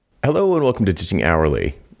Hello and welcome to Teaching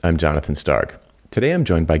Hourly. I'm Jonathan Stark. Today I'm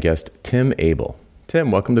joined by guest Tim Abel.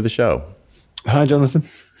 Tim, welcome to the show. Hi, Jonathan.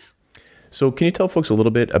 So can you tell folks a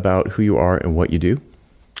little bit about who you are and what you do?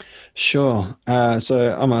 Sure.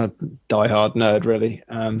 So I'm a diehard nerd, really.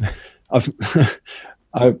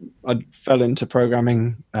 I fell into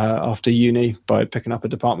programming after uni by picking up a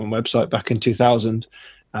department website back in 2000,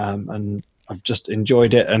 and I've just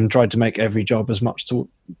enjoyed it and tried to make every job as much to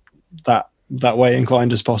that way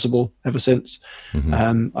inclined as possible ever since.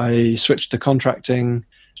 I switched to contracting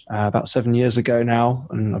about 7 years ago now,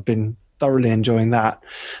 and I've been thoroughly enjoying that.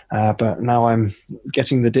 But now I'm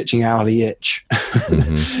getting the ditching hourly itch.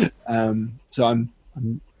 So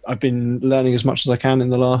I've been learning as much as I can in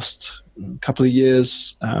the last couple of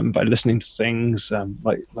years by listening to things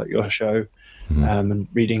like your show and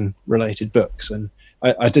reading related books. And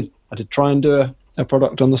I did try and do a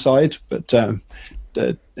product on the side, but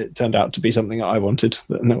it turned out to be something that I wanted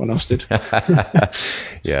that no one else did.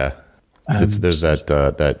 Yeah. There's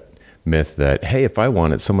that myth that, hey, if I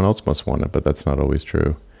want it, someone else must want it, but that's not always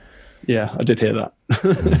true. Yeah, I did hear that.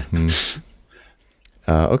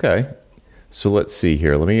 Okay. So let's see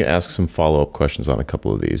here. Let me ask some follow-up questions on a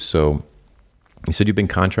couple of these. So you said you've been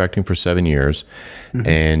contracting for 7 years,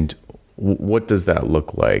 and what does that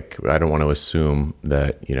look like? I don't want to assume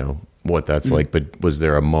that, what that's like, but was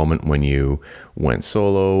there a moment when you went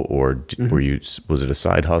solo, or was it a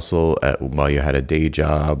side hustle while you had a day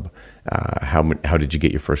job? How did you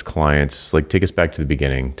get your first clients? Like, take us back to the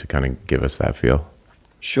beginning to kind of give us that feel.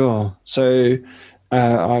 Sure. So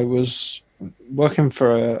I was working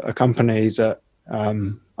for a company that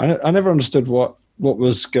I never understood what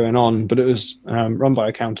was going on, but it was run by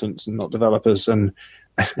accountants and not developers, and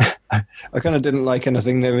I kind of didn't like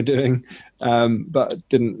anything they were doing, but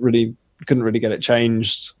couldn't really get it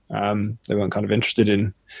changed. They weren't kind of interested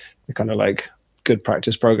in the kind of like good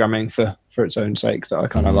practice programming for its own sake that I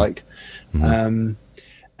kind of like. And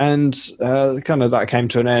kind of that came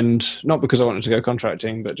to an end, not because I wanted to go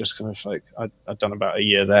contracting, but just kind of like I'd done about a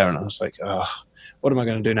year there, and I was like, what am I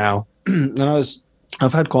going to do now? And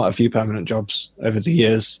I've had quite a few permanent jobs over the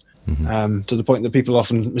years, to the point that people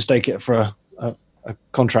often mistake it for a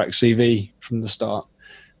contract CV from the start.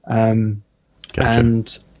 Gotcha.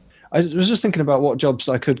 And I was just thinking about what jobs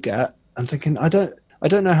I could get, and thinking I don't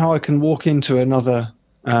know how I can walk into another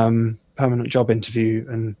permanent job interview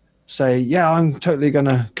and say, yeah, I'm totally going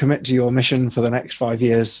to commit to your mission for the next 5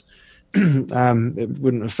 years. It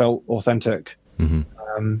wouldn't have felt authentic,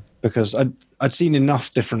 because I'd seen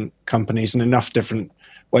enough different companies and enough different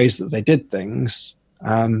ways that they did things,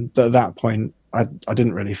 that at that point I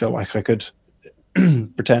didn't really feel like I could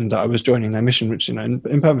pretend that I was joining their mission, which, in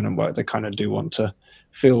permanent work, they kind of do want to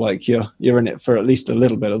feel like you're in it for at least a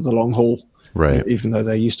little bit of the long haul, right? Even though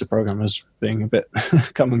they're used to programmers being a bit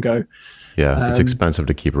come and go. Yeah, it's expensive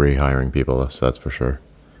to keep rehiring people, so that's for sure.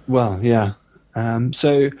 Well, yeah.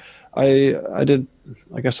 So I did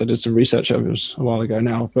some research. It was a while ago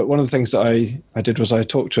now, but one of the things that I did was I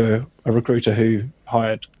talked to a recruiter who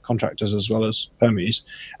hired contractors as well as permies,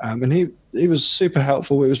 and he was super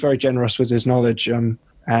helpful. He was very generous with his knowledge,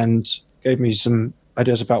 and gave me some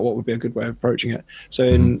ideas about what would be a good way of approaching it. So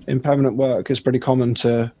in permanent work, it's pretty common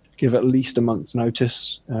to give at least a month's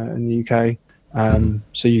notice in the UK.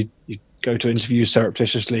 So you go to interviews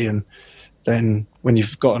surreptitiously, and then when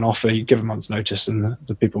you've got an offer, you give a month's notice, and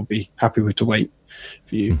the people will be happy to wait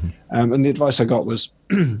for you. And the advice I got was,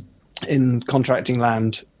 in contracting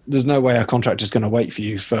land, there's no way a contractor is going to wait for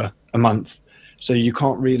you for a month. So you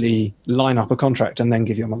can't really line up a contract and then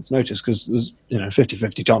give you a month's notice, because there's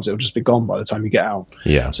 50-50 chance it'll just be gone by the time you get out.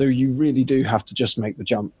 Yeah. So you really do have to just make the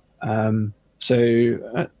jump.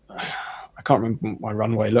 So I can't remember what my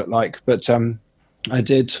runway looked like, but I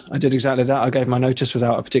did exactly that. I gave my notice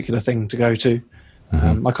without a particular thing to go to.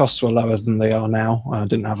 My costs were lower than they are now. I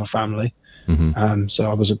didn't have a family, so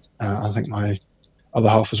I was. I think my other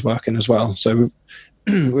half was working as well. So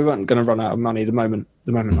we weren't going to run out of money the moment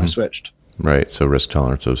I switched. Right. So risk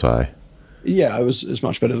tolerance was high. Yeah, it's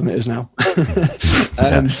much better than it is now.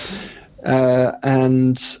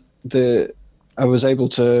 And I was able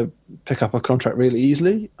to pick up a contract really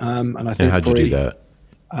easily. And I think. And how'd you do that?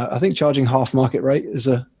 I think charging half market rate is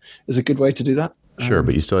a good way to do that. Sure,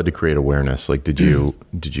 but you still had to create awareness. Like, did you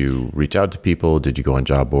reach out to people? Did you go on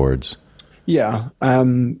job boards? Yeah.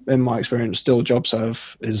 In my experience, still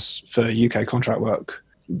JobServe is for UK contract work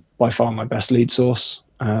by far my best lead source.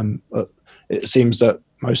 But it seems that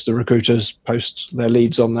most of the recruiters post their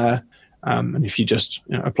leads on there. And if you just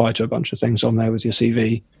apply to a bunch of things on there with your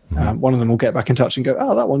CV, one of them will get back in touch and go,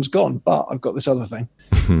 oh, that one's gone, but I've got this other thing.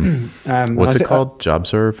 What's it called?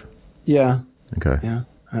 JobServe? Yeah. Okay. Yeah.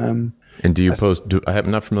 And do you post?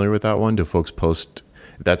 I'm not familiar with that one. Do folks post?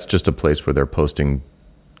 That's just a place where they're posting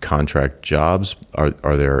contract jobs.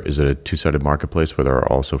 Are there? Is it a two-sided marketplace where there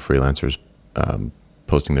are also freelancers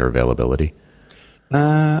posting their availability?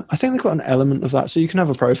 I think they've got an element of that, so you can have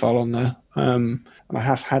a profile on there. And I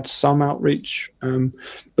have had some outreach,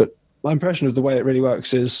 but my impression of the way it really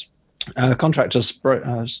works is recruiters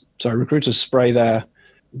spray their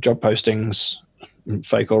job postings,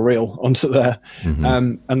 fake or real, onto there,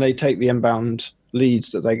 and they take the inbound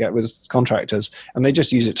leads that they get with contractors, and they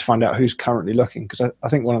just use it to find out who's currently looking. Because I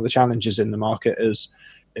think one of the challenges in the market is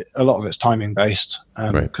a lot of it's timing based,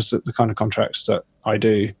 because the kind of contracts that I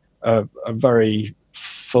do are very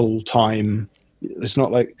full time. It's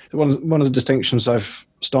not like one of the distinctions I've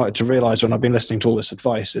started to realize when I've been listening to all this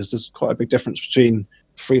advice is there's quite a big difference between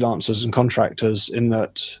freelancers and contractors, in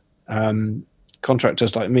that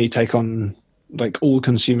contractors like me take on like all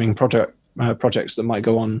consuming projects that might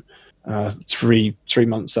go on 3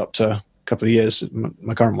 months up to a couple of years.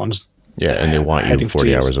 My current one's and they want you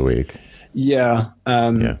 40 hours a week.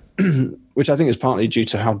 Which I think is partly due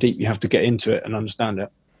to how deep you have to get into it and understand it.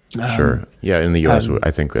 Sure. Yeah, in the US,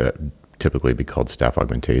 I think typically be called staff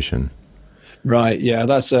augmentation. Right. Yeah,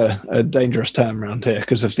 that's a dangerous term around here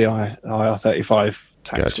because of the IR35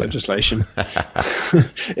 tax legislation.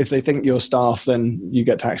 If they think you're staff, then you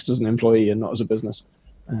get taxed as an employee and not as a business.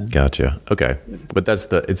 Gotcha. Okay. But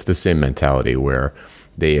it's the same mentality where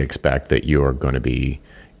they expect that you are going to be,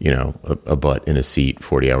 a butt in a seat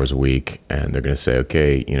 40 hours a week, and they're going to say,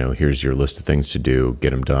 okay, here's your list of things to do, get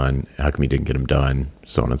them done. How come you didn't get them done?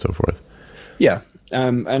 So on and so forth. Yeah.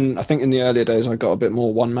 And I think in the earlier days, I got a bit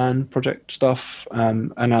more one-man project stuff.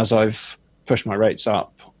 And as I've pushed my rates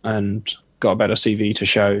up and got a better CV to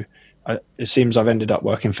show, it seems I've ended up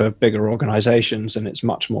working for bigger organizations, and it's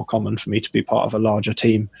much more common for me to be part of a larger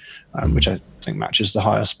team, which I think matches the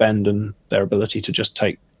higher spend and their ability to just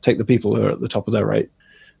take the people who are at the top of their rate.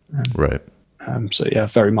 Right. So yeah,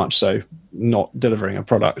 very much so. Not delivering a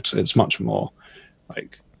product. It's much more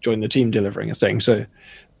like join the team delivering a thing. So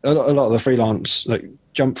a lot of the freelance, like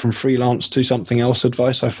jump from freelance to something else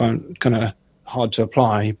advice, I found kind of hard to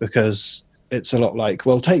apply, because it's a lot like,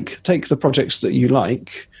 well, take the projects that you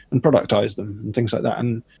like and productize them and things like that.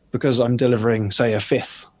 And because I'm delivering, say, a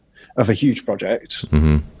fifth of a huge project,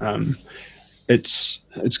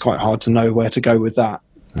 it's quite hard to know where to go with that.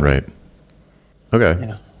 Right. Okay.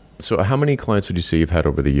 Yeah. So how many clients would you say you've had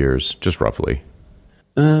over the years, just roughly?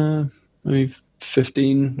 Maybe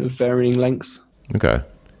 15 of varying length. Okay.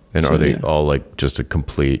 And are they all like just a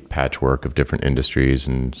complete patchwork of different industries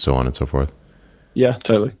and so on and so forth? Yeah,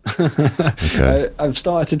 totally. Okay. I've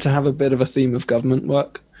started to have a bit of a theme of government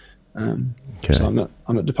work. So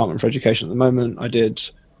I'm at Department for Education at the moment. I did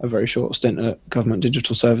a very short stint at Government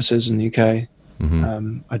Digital Services in the UK.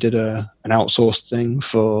 I did an outsourced thing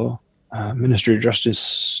for Ministry of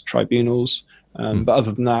Justice tribunals. But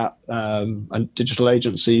other than that, a digital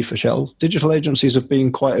agency for Shell. Digital agencies have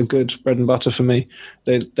been quite a good bread and butter for me.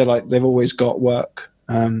 They've always got work.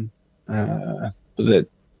 But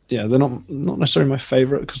they're not necessarily my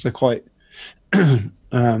favorite, because they're quite I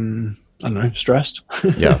don't know, stressed.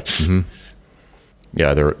 Yeah.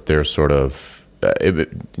 Yeah, they're sort of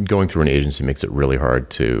going through an agency makes it really hard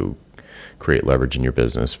to create leverage in your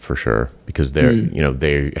business, for sure, because they're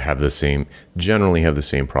they generally have the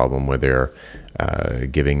same problem where they're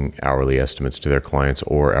giving hourly estimates to their clients,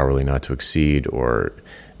 or hourly not to exceed, or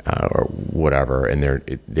whatever, and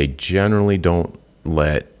they generally don't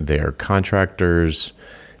let their contractors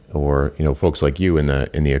or folks like you in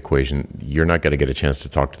the equation. You're not going to get a chance to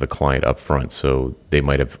talk to the client up front, so they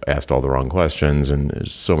might have asked all the wrong questions, and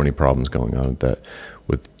there's so many problems going on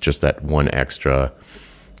with just that one extra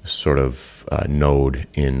sort of node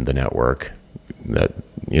in the network, that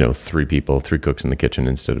 3 cooks in the kitchen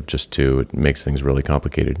instead of just 2. It makes things really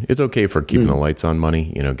complicated. It's okay for keeping the lights on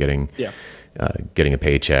money, getting a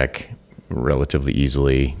paycheck relatively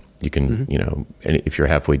easily. You can, and if you're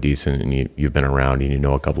halfway decent and you've been around and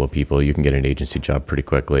a couple of people, you can get an agency job pretty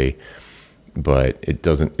quickly. But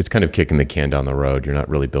it's kind of kicking the can down the road. You're not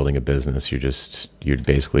really building a business. You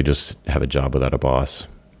basically just have a job without a boss.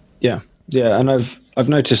 Yeah. Yeah. And I've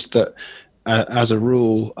noticed that as a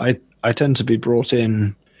rule, I tend to be brought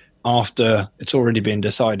in after it's already been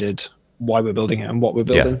decided why we're building it and what we're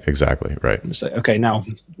building. Yeah, exactly. Right. And say, okay, now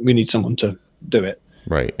we need someone to do it.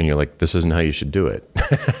 Right. And you're like, this isn't how you should do it.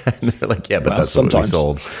 And they're like, yeah, but that's sometimes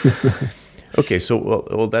what we sold. Okay. So,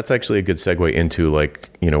 well, that's actually a good segue into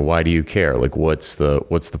why do you care? Like, what's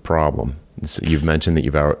the problem? So you've mentioned that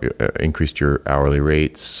you've increased your hourly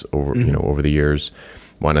rates over the years.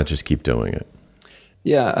 Why not just keep doing it?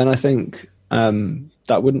 Yeah. And I think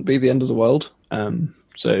that wouldn't be the end of the world.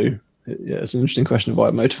 So yeah, it's an interesting question of why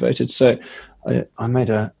I'm motivated. So I made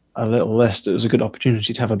a little list. It was a good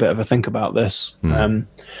opportunity to have a bit of a think about this.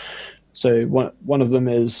 So one of them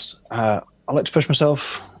is I like to push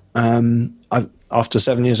myself. After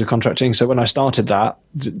 7 years of contracting, so when I started that,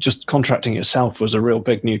 just contracting itself was a real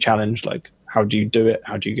big new challenge. Like, how do you do it?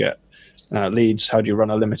 How do you get leads? How do you run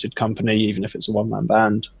a limited company, even if it's a one-man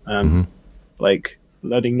band? Like,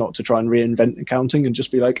 learning not to try and reinvent accounting and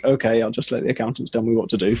just be like, okay, I'll just let the accountants tell me what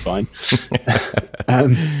to do. Fine.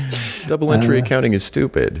 Double entry accounting is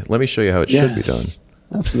stupid. Let me show you how it should be done.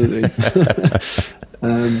 Absolutely.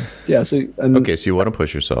 So you want to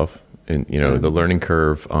push yourself, and the learning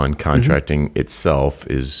curve on contracting itself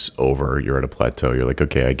is over. You're at a plateau. You're like,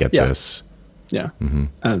 okay, I get this. Yeah.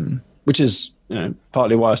 Which is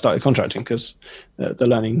partly why I started contracting, because the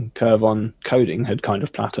learning curve on coding had kind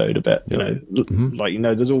of plateaued a bit.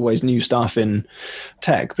 There's always new stuff in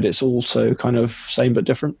tech, but it's also kind of same but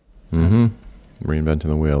different. Reinventing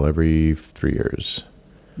the wheel every 3 years.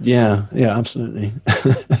 Yeah, absolutely.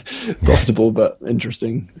 Profitable but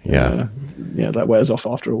interesting. That wears off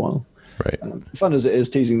after a while. Right. Fun as it is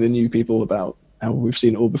teasing the new people about how we've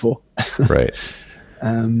seen it all before. Right.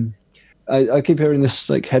 I keep hearing this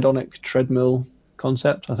like hedonic treadmill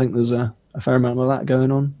concept. I think there's a fair amount of that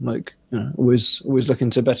going on. Like, always looking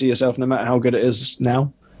to better yourself, no matter how good it is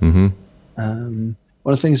now. One of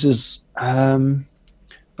the things is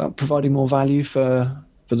about providing more value for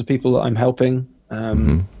the people that I'm helping.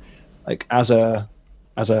 Like as a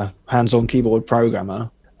hands-on keyboard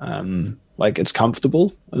programmer, like it's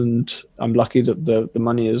comfortable, and I'm lucky that the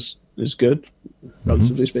money is good,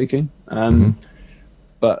 relatively speaking.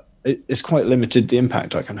 But it's quite limited the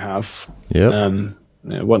impact I can have.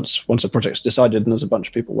 Once a project's decided and there's a bunch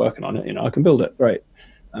of people working on it, I can build it, great.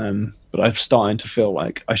 But I'm starting to feel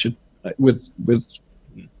like I should, with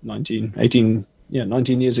 19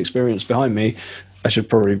 years experience behind me, I should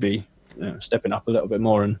probably be stepping up a little bit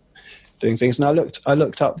more and doing things. And I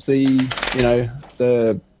looked up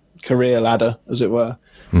the career ladder, as it were.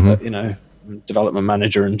 Development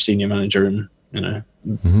manager and senior manager, and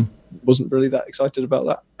wasn't really that excited about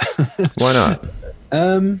that. Why not?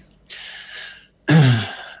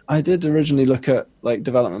 I did originally look at like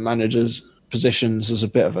development managers positions as a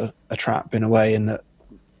bit of a trap, in a way, in that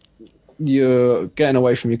you're getting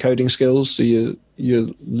away from your coding skills, so you're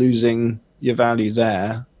losing your value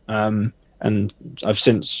there. And I've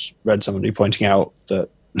since read somebody pointing out that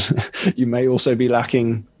you may also be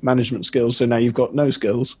lacking management skills, so now you've got no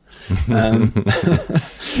skills.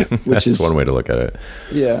 Which is one way to look at it.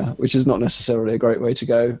 Yeah, which is not necessarily a great way to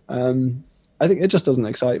go. I think it just doesn't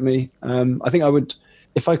excite me. I think I would,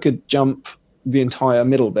 if I could jump the entire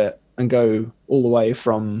middle bit and go all the way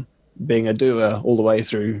from being a doer all the way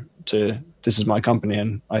through to this is my company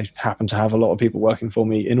and I happen to have a lot of people working for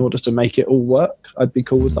me in order to make it all work, I'd be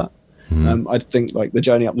cool with that. I think like the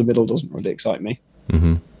journey up the middle doesn't really excite me.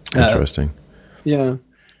 Interesting. Yeah.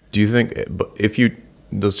 Do you think,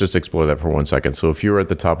 let's just explore that for 1 second. So if you were at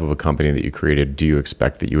the top of a company that you created, do you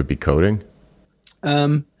expect that you would be coding?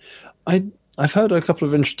 I've heard a couple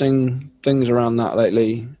of interesting things around that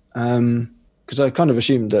lately. Because I kind of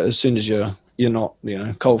assumed that as soon as you're not,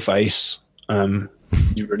 cold face,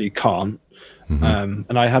 you really can't.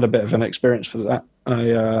 And I had a bit of an experience for that.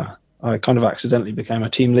 I kind of accidentally became a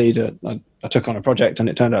team leader. I took on a project and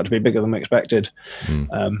it turned out to be bigger than we expected.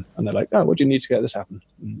 And they're like, oh, what do you need to get this happen?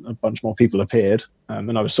 And a bunch more people appeared.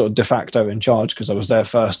 And I was sort of de facto in charge because I was there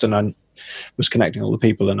first and I was connecting all the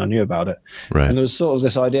people and I knew about it. Right. And there was sort of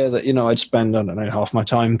this idea that, I'd spend, half my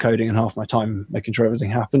time coding and half my time making sure everything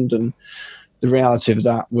happened. And the reality of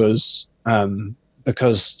that was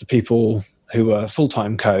because the people who were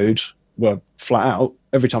full-time code were flat out,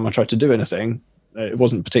 every time I tried to do anything, it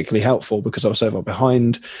wasn't particularly helpful because I was so far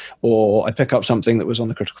behind, or I'd pick up something that was on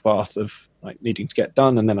the critical path of like needing to get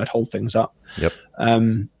done, and then I'd hold things up. Yep.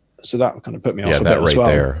 So that kind of put me off a bit right as well.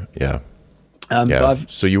 There. Yeah.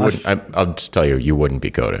 So you wouldn't. I'll just tell you, you wouldn't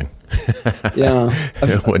be coding. Yeah.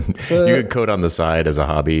 You could code on the side as a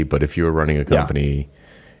hobby, but if you were running a company,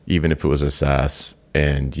 even if it was a SaaS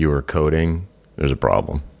and you were coding, there's a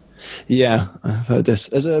problem. Yeah, I've heard this.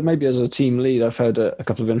 Maybe as a team lead, I've heard a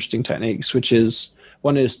couple of interesting techniques, which is,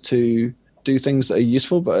 one is to do things that are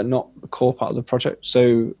useful but are not a core part of the project.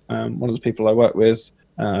 So one of the people I work with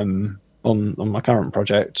on my current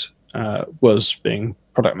project was being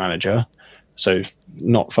product manager. So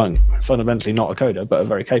fundamentally not a coder, but a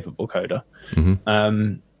very capable coder.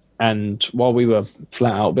 And while we were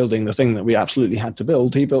flat out building the thing that we absolutely had to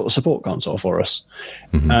build, he built a support console for us,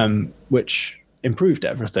 which improved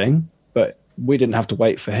everything, but we didn't have to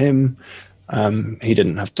wait for him. he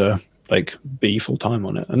didn't have to like be full time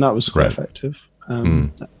on it, and that was quite effective.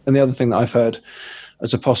 And the other thing that I've heard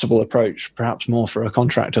as a possible approach, perhaps more for a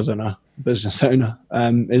contractor than a business owner,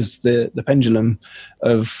 is the pendulum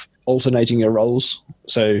of alternating your roles.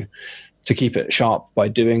 So to keep it sharp by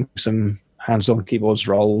doing some hands-on keyboards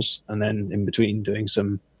roles, and then in between doing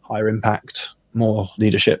some higher impact, more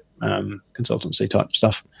leadership, consultancy type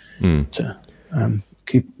stuff to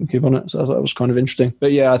keep on it. So I thought that was kind of interesting.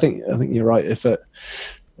 But yeah, I think you're right. If I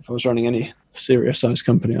was running any serious sized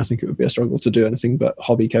company, I think it would be a struggle to do anything but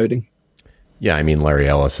hobby coding. Yeah, I mean, Larry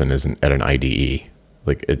Ellison isn't at an IDE.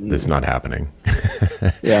 Like it's not happening.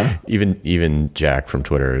 Yeah. Even Jack from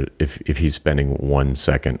Twitter, if he's spending 1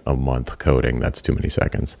 second a month coding, that's too many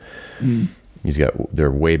seconds. There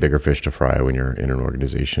are way bigger fish to fry when you're in an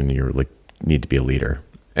organization. You're like need to be a leader.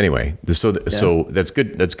 Anyway, so that's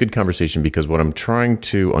good. That's good conversation, because what I'm trying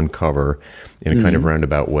to uncover in a kind of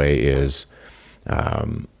roundabout way is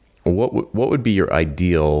what would be your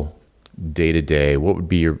ideal day to day? What would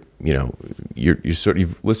be your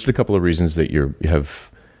you've listed a couple of reasons that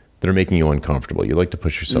that are making you uncomfortable. You like to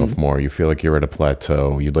push yourself more. You feel like you're at a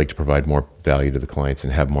plateau. You'd like to provide more value to the clients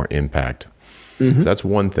and have more impact. So that's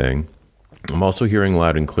one thing. I'm also hearing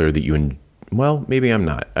loud and clear that well, maybe I'm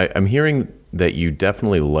not. I'm hearing that you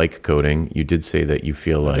definitely like coding. You did say that you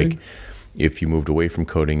feel like if you moved away from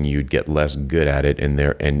coding, you'd get less good at it, and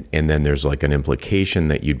then there's like an implication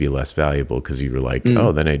that you'd be less valuable because you were like,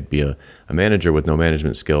 oh, then I'd be a manager with no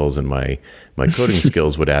management skills, and my coding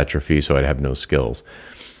skills would atrophy, so I'd have no skills.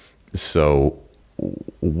 So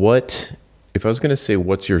if I was going to say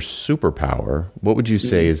what's your superpower, what would you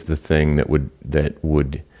say is the thing that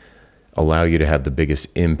would allow you to have the biggest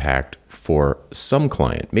impact for some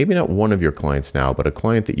client? Maybe not one of your clients now, but a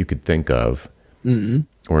client that you could think of,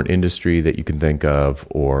 or an industry that you can think of,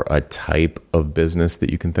 or a type of business that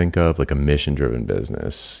you can think of, like a mission-driven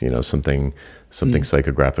business, something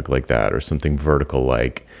psychographic like that, or something vertical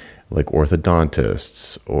like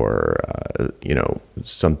orthodontists, or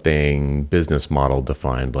something business model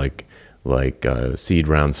defined like seed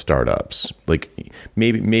round startups. Like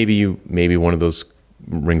maybe one of those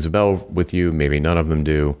rings a bell with you, maybe none of them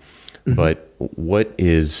do. But what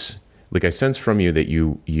is, like, I sense from you that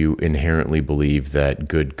you inherently believe that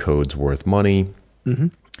good code's worth money.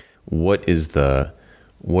 What is the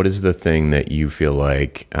thing that you feel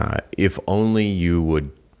like if only you would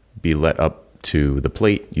be let up to the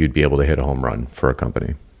plate, you'd be able to hit a home run for a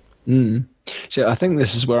company? So I think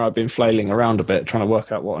this is where I've been flailing around a bit, trying to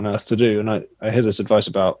work out what on earth to do. And I hear this advice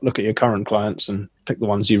about look at your current clients and pick the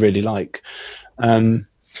ones you really like. And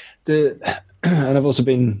I've also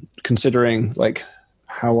been considering like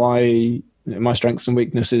how my strengths and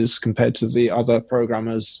weaknesses compared to the other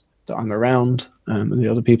programmers that I'm around, and the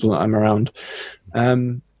other people that I'm around.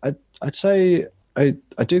 I'd say I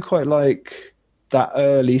do quite like that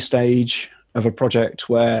early stage of a project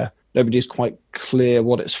where nobody's quite clear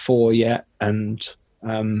what it's for yet, and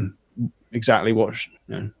exactly what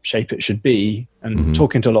shape it should be, and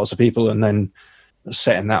talking to lots of people and then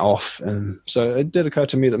setting that off. And so it did occur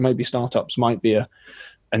to me that maybe startups might be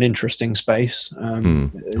an interesting space.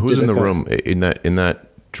 Who's in the room in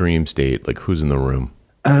that dream state? Like, who's in the room?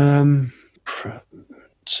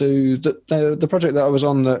 So the project that I was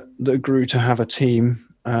on that grew to have a team,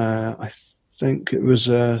 I think it was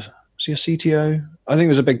he a CTO? I think it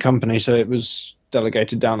was a big company, so it was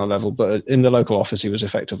delegated down a level, but in the local office, he was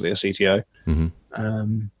effectively a CTO.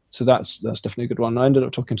 So that's definitely a good one. I ended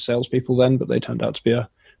up talking to salespeople then, but they turned out to be a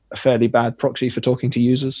fairly bad proxy for talking to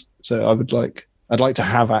users. So I'd like to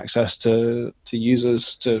have access to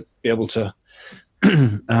users to be able to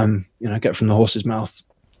get from the horse's mouth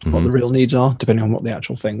what the real needs are, depending on what the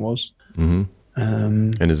actual thing was.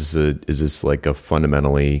 And is this like a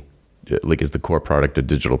fundamentally, like, is the core product a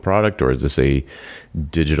digital product, or is this a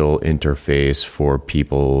digital interface for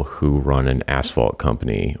people who run an asphalt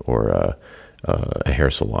company or a hair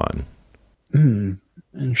salon?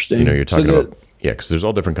 Interesting. You're talking about, because there's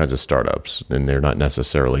all different kinds of startups, and they're not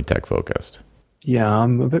necessarily tech focused. Yeah,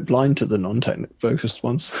 I'm a bit blind to the non-tech focused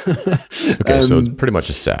ones. Okay, so it's pretty much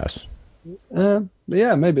a SaaS.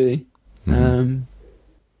 Yeah, maybe.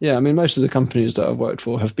 Yeah, I mean, most of the companies that I've worked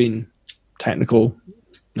for have been technical.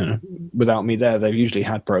 Without me there, they've usually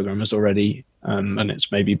had programmers already, and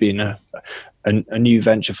it's maybe been a new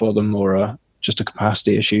venture for them, or just a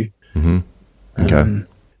capacity issue. Okay.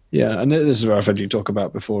 Yeah, and this is where I've heard you talk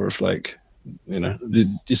about before, of like, your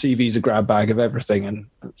CV's a grab bag of everything, and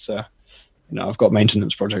it's I've got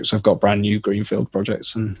maintenance projects, I've got brand new greenfield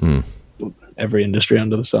projects, and every industry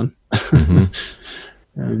under the sun.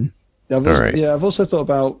 I've also thought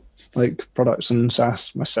about like products and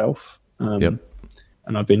SaaS myself. Yep.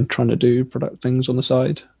 And I've been trying to do product things on the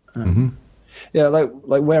side. Yeah, like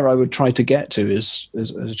where I would try to get to is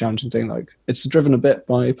a challenging thing. Like it's driven a bit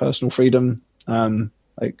by personal freedom,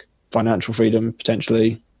 like financial freedom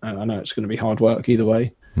potentially. I know it's going to be hard work either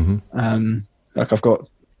way. Like I've got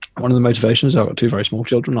one of the motivations. I've got 2 very small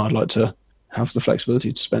children. I'd like to have the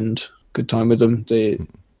flexibility to spend good time with them. The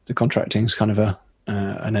contracting is kind of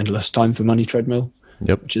an endless time for money treadmill.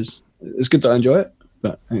 Yep. Which is it's good that I enjoy it,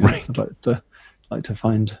 but Right. I'd like to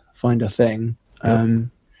find a thing.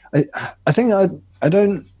 I think I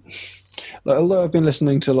don't. Like, although I've been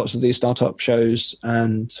listening to lots of these startup shows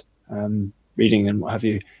and reading and what have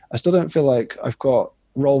you, I still don't feel like I've got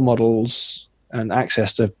role models and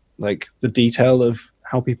access to like the detail of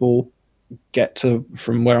how people get to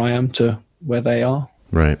from where I am to where they are.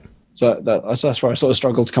 Right. So that's where I sort of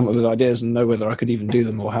struggle to come up with ideas and know whether I could even do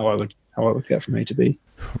them or how I would get from A to B.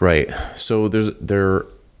 Right. So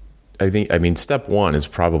I mean, step one is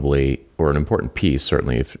probably, or an important piece,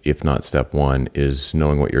 certainly, if not step one, is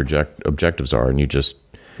knowing what your objectives are. And you just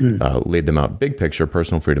laid them out, big picture,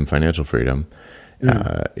 personal freedom, financial freedom.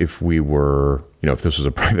 If we were, if this was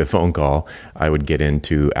a private phone call, I would get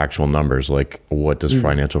into actual numbers, like what does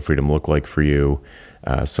financial freedom look like for you?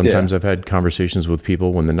 Sometimes I've had conversations with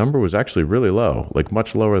people when the number was actually really low, like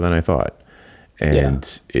much lower than I thought.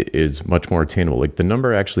 And it is much more attainable. Like the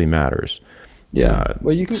number actually matters. Yeah.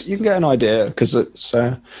 Well, you can get an idea because it's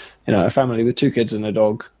a family with 2 kids and a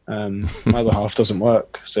dog. My other half doesn't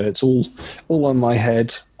work, so it's all on my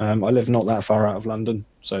head. I live not that far out of London,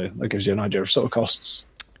 so that gives you an idea of sort of costs.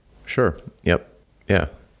 Sure. Yep. Yeah.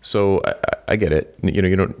 So I get it.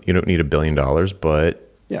 You don't need $1 billion, but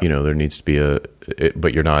there needs to be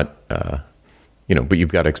but you're not. But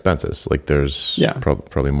you've got expenses. Like there's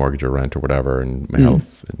probably mortgage or rent or whatever, and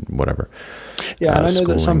health and whatever. Yeah, and I know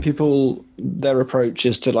that some people, their approach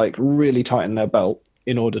is to like really tighten their belt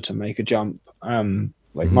in order to make a jump.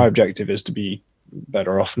 My objective is to be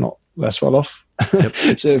better off, not less well off.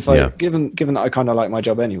 Yep. So if given that I kind of like my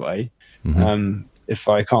job anyway, if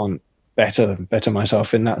I can't better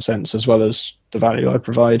myself in that sense as well as the value I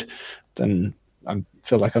provide, then I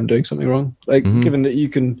feel like I'm doing something wrong. Like given that you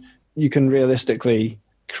can realistically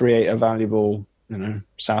create a valuable,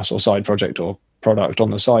 SaaS or side project or product on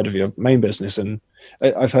the side of your main business. And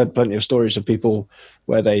I've heard plenty of stories of people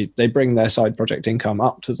where they bring their side project income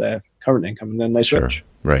up to their current income and then they switch. Sure.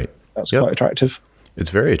 Right. That's quite attractive. It's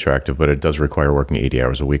very attractive, but it does require working 80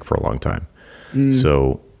 hours a week for a long time.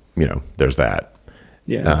 So, there's that.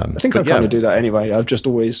 Yeah. I think I kind of do that anyway. I've just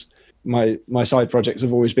always, my side projects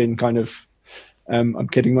have always been kind of, I'm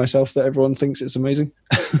kidding myself that everyone thinks it's amazing.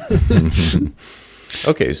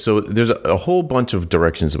 Okay, so there's a whole bunch of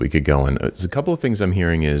directions that we could go in. There's a couple of things I'm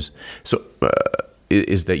hearing is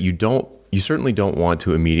that you certainly don't want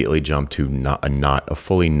to immediately jump to a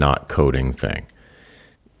fully not coding thing.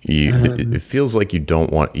 It feels like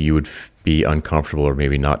you would be uncomfortable or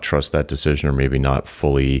maybe not trust that decision or maybe not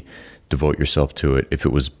fully devote yourself to it if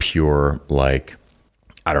it was pure, like,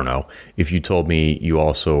 I don't know, if you told me you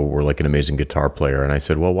also were like an amazing guitar player and I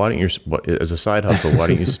said, well, why don't you, as a side hustle, why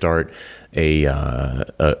don't you start a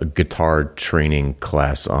guitar training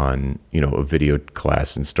class on, a video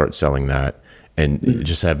class and start selling that and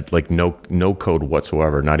just have like no code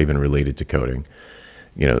whatsoever, not even related to coding.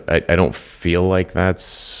 I don't feel like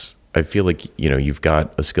I feel like, you've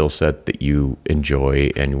got a skill set that you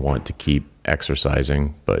enjoy and you want to keep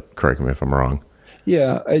exercising, but correct me if I'm wrong.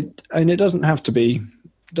 Yeah. And it doesn't have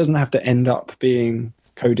to end up being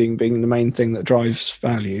coding being the main thing that drives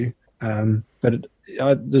value. But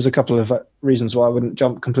there's a couple of reasons why I wouldn't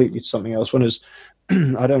jump completely to something else. One is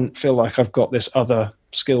I don't feel like I've got this other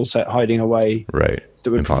skill set hiding away that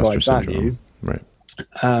would Imposter provide syndrome. value.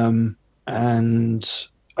 Right. And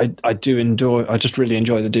I just really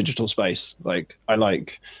enjoy the digital space. Like I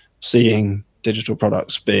like seeing digital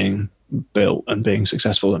products being built and being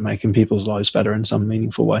successful and making people's lives better in some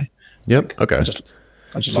meaningful way. Yep. Okay. I just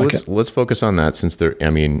so like let's focus on that since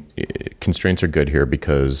constraints are good here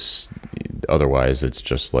because otherwise it's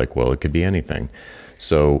just like, well, it could be anything.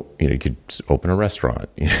 So, you could open a restaurant.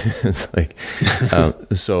 It's like,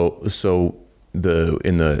 so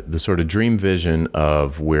the sort of dream vision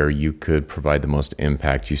of where you could provide the most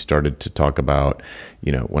impact, you started to talk about,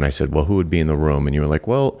 when I said, well, who would be in the room? And you were like,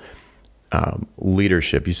 well,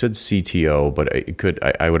 leadership. You said CTO, but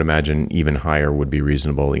I would imagine even higher would be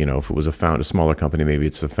reasonable. If it was a smaller company, maybe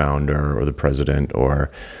it's the founder or the president, or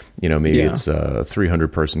maybe it's a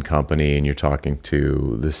 300-person company and you're talking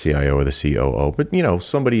to the CIO or the COO. But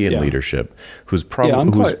somebody in leadership who's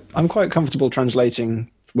probably I'm quite comfortable translating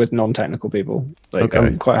with non-technical people. Like, Okay.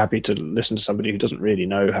 I'm quite happy to listen to somebody who doesn't really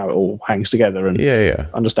know how it all hangs together and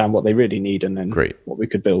understand what they really need, and then what we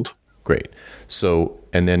could build. Great. So,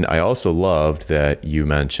 and then I also loved that you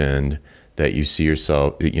mentioned that you see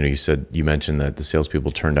yourself, you mentioned that the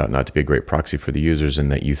salespeople turned out not to be a great proxy for the users,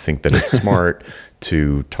 and that you think that it's smart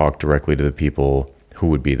to talk directly to the people who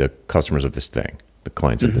would be the customers of this thing, the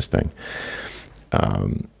clients of this thing.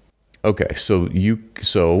 Okay.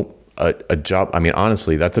 So a job, I mean,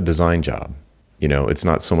 honestly, that's a design job. It's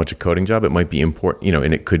not so much a coding job. It might be important,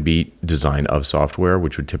 and it could be design of software,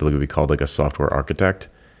 which would typically be called like a software architect.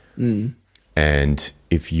 And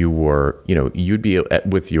if you were, you'd be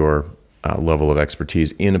with your level of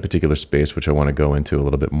expertise in a particular space, which I want to go into a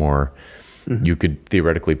little bit more, you could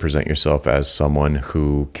theoretically present yourself as someone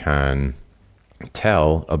who can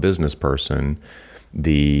tell a business person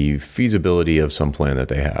the feasibility of some plan that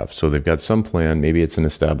they have. So they've got some plan. Maybe it's an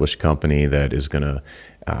established company that is going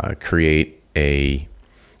to create maybe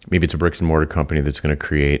it's a bricks and mortar company that's going to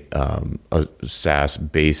create a SaaS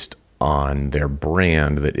based on their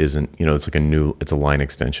brand that isn't, it's a line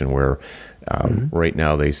extension where right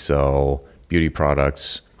now they sell beauty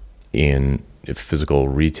products in physical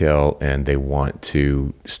retail, and they want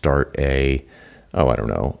to start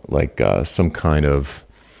some kind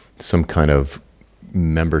of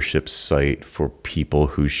membership site for people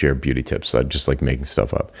who share beauty tips. I just like making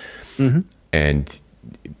stuff up. And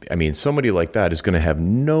I mean, somebody like that is going to have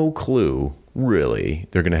no clue. Really,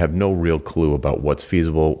 they're going to have no real clue about what's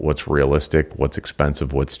feasible, what's realistic, what's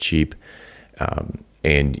expensive, what's cheap.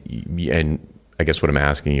 And I guess what I'm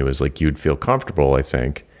asking you is, like, you'd feel comfortable, I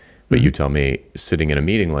think, but you tell me, sitting in a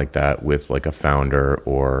meeting like that with like a founder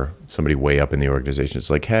or somebody way up in the organization. It's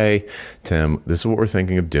like, hey, Tim, this is what we're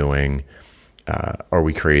thinking of doing. Are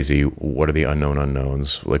we crazy? What are the unknown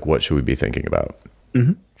unknowns? Like, what should we be thinking about?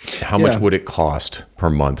 How much would it cost per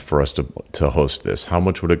month for us to host this? How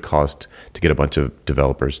much would it cost to get a bunch of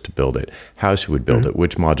developers to build it? How should we build it?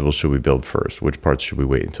 Which modules should we build first? Which parts should we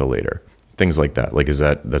wait until later? Things like that. Like,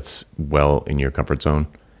 that's well in your comfort zone?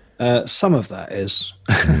 Some of that is.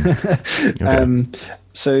 Okay.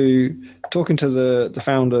 So talking to the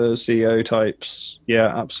founder, CEO types,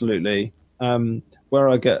 yeah, absolutely. Where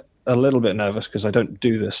I get a little bit nervous because I don't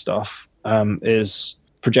do this stuff is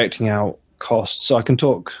projecting out costs. So I can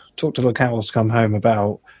talk to the cows come home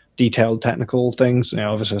about detailed technical things.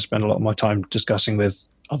 Obviously I spend a lot of my time discussing with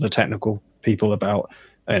other technical people about,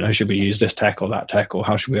 should we use this tech or that tech, or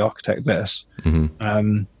how should we architect this?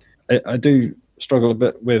 I do struggle a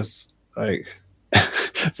bit with like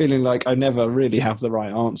feeling like I never really have the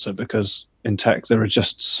right answer, because in tech there are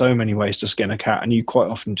just so many ways to skin a cat, and you quite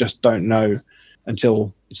often just don't know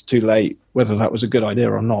until it's too late whether that was a good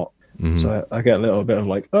idea or not. So I get a little bit of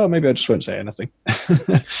like, oh, maybe I just won't say anything.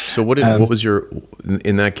 So what was your,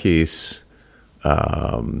 in that case,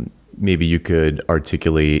 maybe you could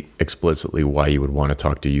articulate explicitly why you would want to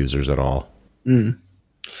talk to users at all? Why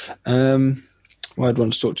I'd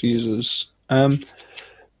want to talk to users.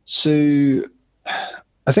 So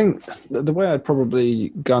I think the way I'd probably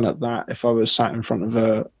gun at that, if I was sat in front of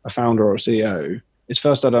a founder or a CEO, is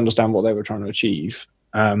first I'd understand what they were trying to achieve,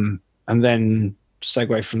 and then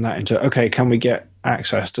segue from that into, okay, can we get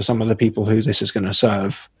access to some of the people who this is going to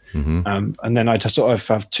serve? And then I'd sort of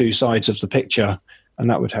have two sides of the picture, and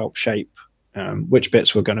that would help shape which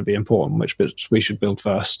bits were going to be important, which bits we should build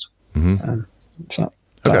first. Does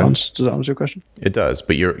that answer your question? It does,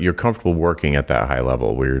 but you're comfortable working at that high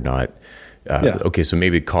level where you're not okay, so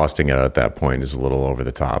maybe costing it at that point is a little over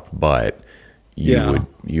the top, but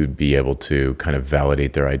you'd be able to kind of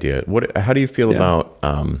validate their idea. How do you feel about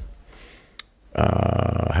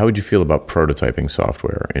how would you feel about prototyping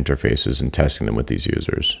software interfaces and testing them with these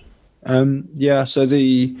users? So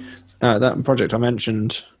the that project I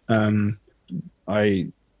mentioned, I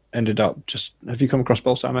ended up just, have you come across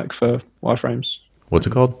Balsamiq for wireframes? What's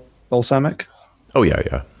it called? Balsamiq. Oh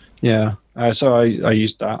yeah. So I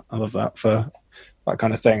used that. I love that for that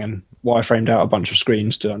kind of thing, and wireframed out a bunch of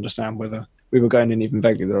screens to understand whether we were going in even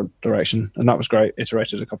vaguely the direction, and that was great.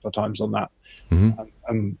 Iterated a couple of times on that.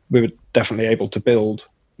 And we were definitely able to build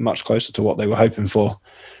much closer to what they were hoping for,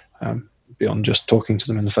 beyond just talking to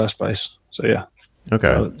them in the first place. So yeah. Okay.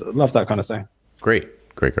 I love that kind of thing. Great.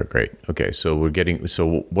 Okay, so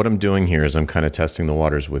what I'm doing here is I'm kind of testing the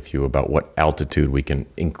waters with you about what altitude we can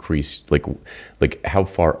increase, like how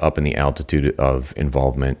far up in the altitude of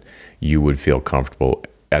involvement you would feel comfortable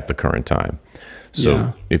at the current time.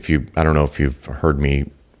 So I don't know if you've heard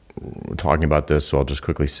me talking about this, so I'll just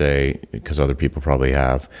quickly say, because other people probably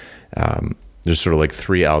have, there's sort of like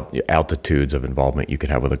three altitudes of involvement you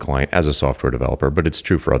could have with a client as a software developer, but it's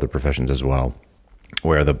true for other professions as well.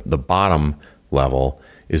 where the bottom level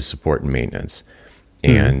is support and maintenance.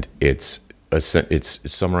 And it's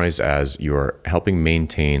summarized as you're helping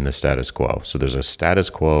maintain the status quo. So there's a status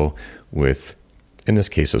quo with, in this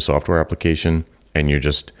case, a software application, and you're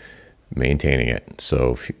just maintaining it.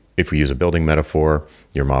 So if we use a building metaphor,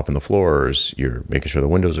 you're mopping the floors, you're making sure the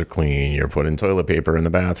windows are clean, you're putting toilet paper in the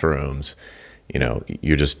bathrooms,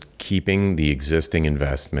 you're just keeping the existing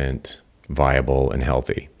investment viable and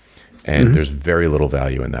healthy. And there's very little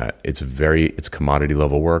value in that. It's commodity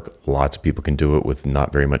level work. Lots of people can do it with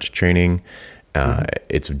not very much training.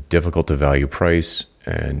 It's difficult to value price,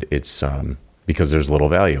 and it's because there's little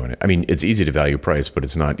value in it. I mean, it's easy to value price, but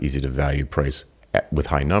it's not easy to value price with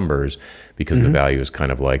high numbers, because the value is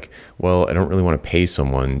kind of like, well, I don't really want to pay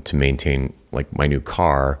someone to maintain like my new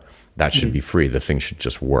car. That should be free. The thing should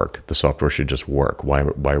just work. The software should just work. Why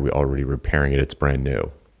are we already repairing it? It's brand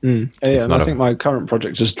new. Yeah, and I think my current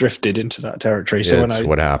project has drifted into that territory. So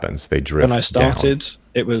what happens. They drift when I started, down.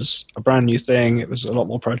 It was a brand new thing. It was a lot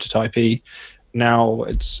more prototypey. Now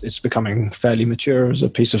it's becoming fairly mature as a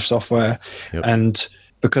piece of software, and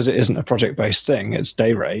because it isn't a project-based thing, it's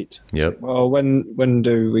day rate. Yep. Well, when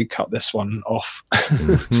do we cut this one off?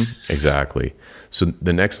 Exactly. So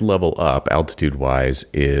the next level up, altitude-wise,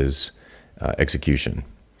 is execution.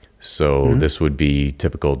 So this would be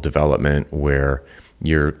typical development where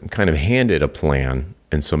you're kind of handed a plan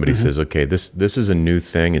and somebody says, okay, this is a new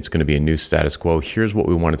thing. It's going to be a new status quo. Here's what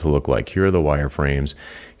we want it to look like. Here are the wireframes.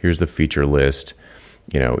 Here's the feature list.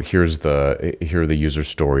 Here are the user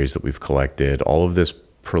stories that we've collected. All of this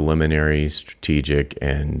preliminary, strategic,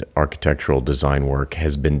 and architectural design work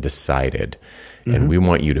has been decided, and we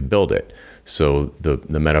want you to build it. So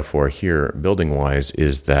the metaphor here, building-wise,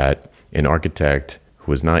 is that an architect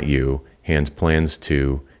who is not you hands plans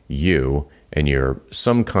to you, and you're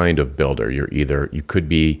some kind of builder. You could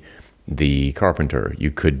be the carpenter,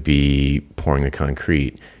 you could be pouring the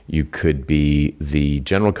concrete, you could be the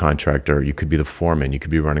general contractor, you could be the foreman, you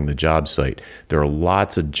could be running the job site. There are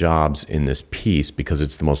lots of jobs in this piece because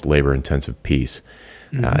it's the most labor-intensive piece.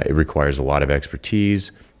 It requires a lot of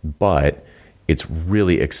expertise, but it's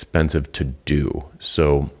really expensive to do.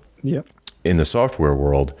 So in the software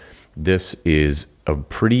world, this is a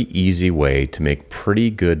pretty easy way to make pretty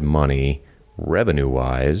good money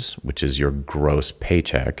revenue-wise, which is your gross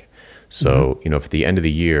paycheck. So, if at the end of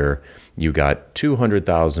the year you got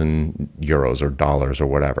 200,000 euros or dollars or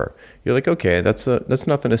whatever, you're like, okay, that's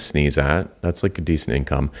nothing to sneeze at. That's like a decent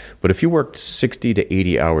income. But if you worked 60 to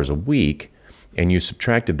 80 hours a week and you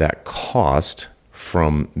subtracted that cost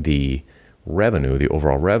from the revenue, the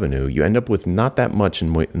overall revenue, you end up with not that much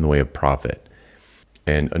in the way of profit.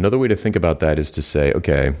 And another way to think about that is to say,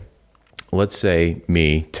 okay, let's say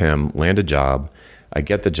me, Tim, land a job, I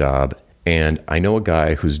get the job, and I know a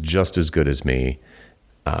guy who's just as good as me,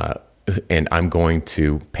 and I'm going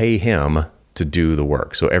to pay him to do the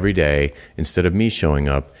work. So every day, instead of me showing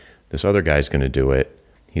up, this other guy's going to do it.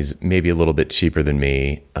 He's maybe a little bit cheaper than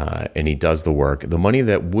me, and he does the work. The money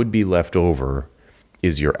that would be left over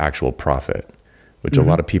is your actual profit, which a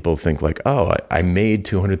lot of people think like, oh, I made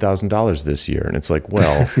 $200,000 this year. And it's like,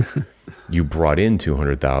 well, you brought in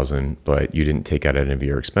 $200,000, but you didn't take out any of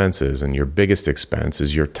your expenses, and your biggest expense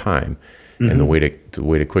is your time. And the way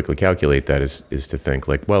to quickly calculate that is to think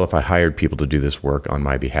like, well, if I hired people to do this work on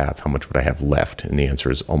my behalf, how much would I have left? And the answer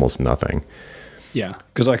is almost nothing. Yeah,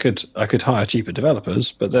 because I could hire cheaper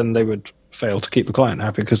developers, but then they would fail to keep the client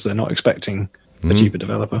happy because they're not expecting a cheaper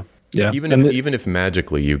developer. Yeah, even if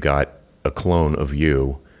magically you got a clone of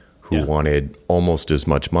you who wanted almost as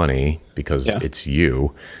much money because it's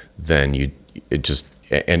you, then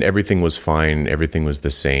and everything was fine, everything was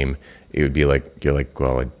the same. It would be like, you're like,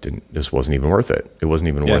 well, this wasn't even worth it. It wasn't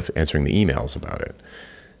even worth answering the emails about it.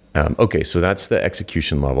 Okay, so that's the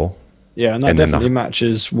execution level. Yeah, and that definitely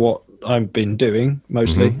matches what I've been doing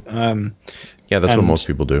mostly. That's what most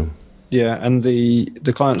people do. Yeah, and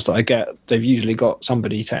the clients that I get, they've usually got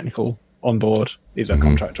somebody technical on board, either a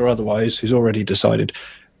contractor or otherwise, who's already decided,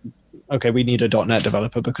 okay, we need a .NET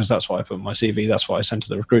developer because that's what I put in my CV. That's what I send to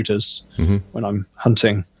the recruiters when I'm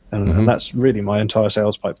hunting. And that's really my entire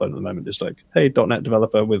sales pipeline at the moment is like, hey, .NET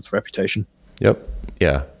developer with reputation. Yep.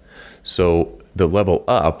 Yeah. So the level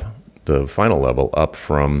up, the final level up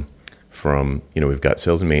from we've got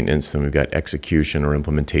sales and maintenance, then we've got execution or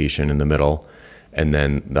implementation in the middle. And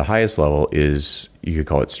then the highest level is, you could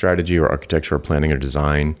call it strategy or architecture or planning or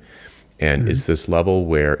design. And it's this level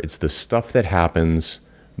where it's the stuff that happens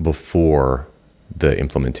before the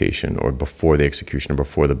implementation or before the execution or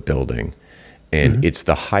before the building. And it's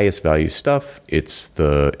the highest value stuff. It's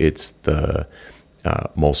the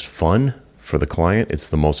most fun for the client. It's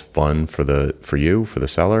the most fun for the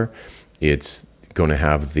seller. It's going to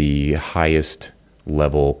have the highest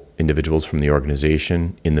level individuals from the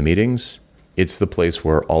organization in the meetings. It's the place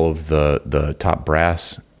where all of the top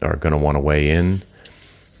brass are going to want to weigh in,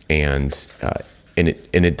 and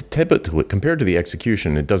it typically, compared to the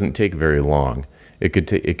execution, it doesn't take very long. It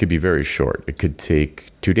could be very short. It could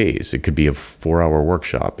take 2 days. It could be a 4-hour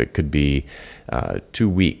workshop. It could be 2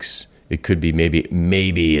 weeks. It could be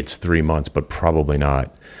maybe it's 3 months, but probably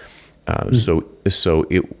not. So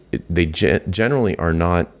they generally are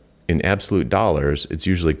not in absolute dollars. It's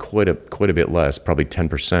usually quite a bit less, probably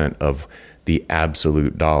 10% of the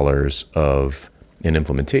absolute dollars of an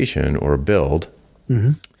implementation or a build.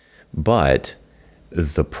 Mm-hmm. But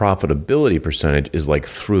the profitability percentage is like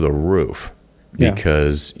through the roof,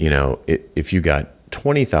 because if you got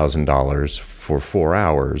 $20,000 for 4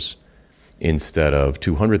 hours instead of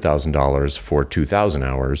 $200,000 for 2,000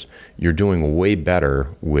 hours, you're doing way better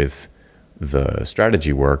with the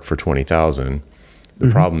strategy work for 20,000. The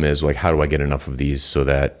mm-hmm. problem is, like, how do I get enough of these so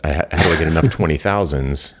that how do I get enough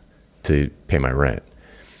 20,000s to pay my rent?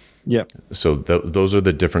 Yeah. So those are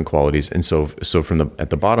the different qualities. And so from at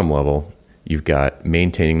the bottom level, you've got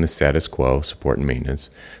maintaining the status quo, support and maintenance.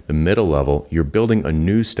 The middle level, you're building a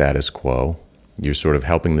new status quo. You're sort of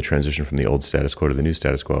helping the transition from the old status quo to the new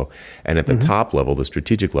status quo. And at the mm-hmm. top level, the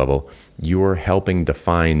strategic level, you're helping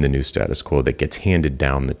define the new status quo that gets handed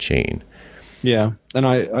down the chain. Yeah. And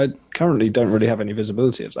I currently don't really have any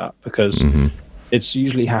visibility of that, because mm-hmm. it's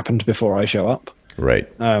usually happened before I show up. Right.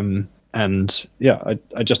 And yeah,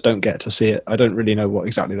 I just don't get to see it. I don't really know what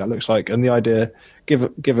exactly that looks like. And the idea,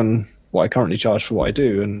 given what I currently charge for what I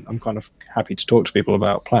do, and I'm kind of happy to talk to people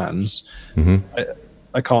about plans, mm-hmm.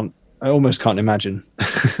 I almost can't imagine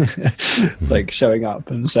like showing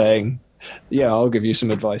up and saying, yeah, I'll give you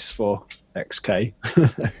some advice for XK.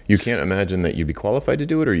 You can't imagine that you'd be qualified to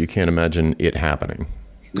do it, or you can't imagine it happening?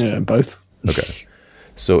 Yeah, both. Okay.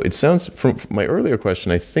 So it sounds, from my earlier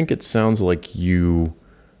question, I think it sounds like you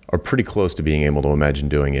are pretty close to being able to imagine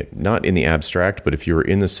doing it, not in the abstract, but if you were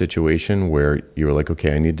in the situation where you were like,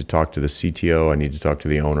 okay, I need to talk to the CTO, I need to talk to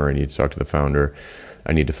the owner, I need to talk to the founder,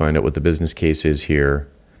 I need to find out what the business case is here.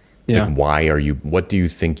 Yeah. Like, what do you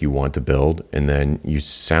think you want to build? And then you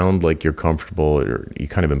sound like you're comfortable, or you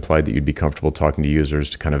kind of implied that you'd be comfortable talking to users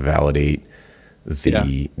to kind of validate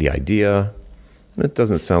the idea. It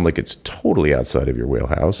doesn't sound like it's totally outside of your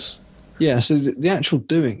wheelhouse. Yeah, so the actual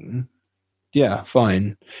doing, yeah,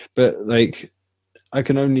 fine. But like, I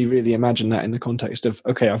can only really imagine that in the context of,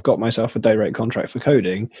 okay, I've got myself a day rate contract for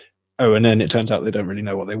coding. Oh, and then it turns out they don't really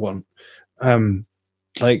know what they want.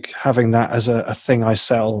 Like, having that as a thing I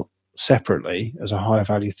sell separately as a higher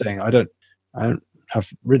value thing, I don't have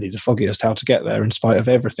really the foggiest how to get there, in spite of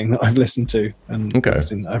everything that I've listened to and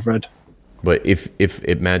everything that I've read. But if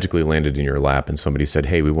it magically landed in your lap and somebody said,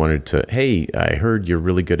 hey, I heard you're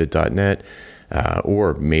really good at .NET,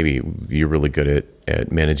 or maybe you're really good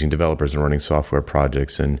at managing developers and running software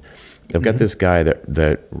projects, and I've got mm-hmm. this guy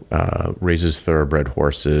that raises thoroughbred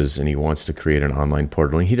horses, and he wants to create an online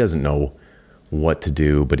portal, and he doesn't know what to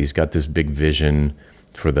do, but he's got this big vision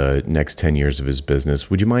for the next 10 years of his business.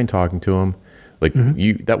 Would you mind talking to him? Like,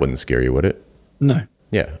 mm-hmm. That wouldn't scare you, would it? No.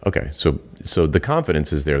 Yeah. Okay. So the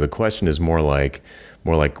confidence is there. The question is more like,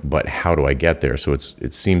 but how do I get there? So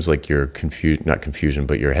it seems like your not confusion,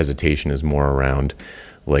 but your hesitation is more around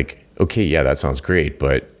like, okay, yeah, that sounds great,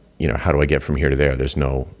 but how do I get from here to there? There's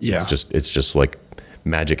no, it's just like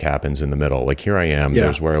magic happens in the middle. Like, here I am,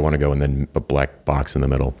 there's where I want to go, and then a black box in the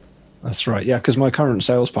middle. That's right. Yeah, because my current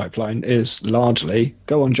sales pipeline is largely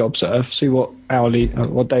go on JobServe, see what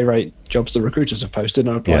what day rate jobs the recruiters have posted,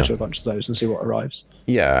 and apply to a bunch of those and see what arrives.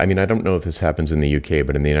 Yeah, I mean, I don't know if this happens in the UK,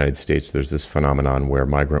 but in the United States, there's this phenomenon where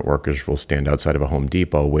migrant workers will stand outside of a Home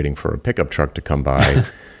Depot waiting for a pickup truck to come by,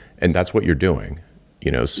 and that's what you're doing.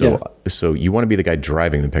 So you want to be the guy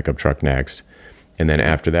driving the pickup truck next, and then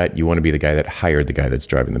after that, you want to be the guy that hired the guy that's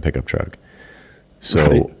driving the pickup truck. So.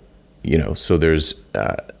 Right. So there's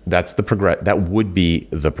that's the that would be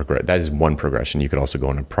the progress. That is one progression. You could also go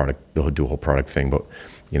on a product, do a whole product thing, but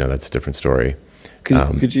that's a different story.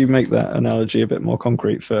 Could you make that analogy a bit more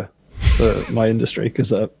concrete for my industry?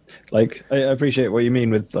 Because like, I appreciate what you mean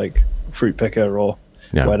with like fruit picker or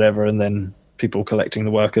whatever, and then people collecting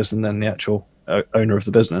the workers, and then the actual owner of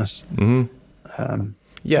the business. Mm-hmm.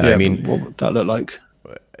 I mean, what would that look like?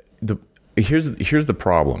 Here's the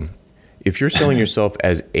problem. If you're selling yourself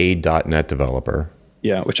as a .NET developer,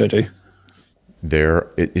 which I do,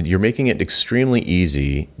 you're making it extremely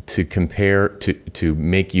easy to compare to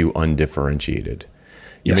make you undifferentiated.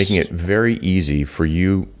 You're Yes. making it very easy for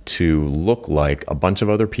you to look like a bunch of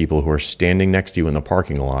other people who are standing next to you in the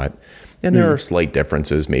parking lot. And there are slight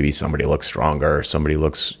differences. Maybe somebody looks stronger, somebody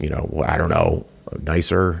looks, I don't know,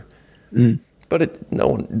 nicer. But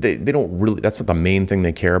they don't really, that's not the main thing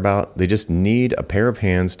they care about. They just need a pair of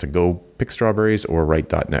hands to go pick strawberries or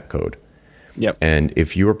write .NET code. Yep. And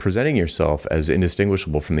if you are presenting yourself as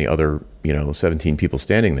indistinguishable from the other, 17 people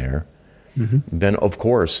standing there, then of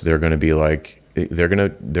course they're going to be like,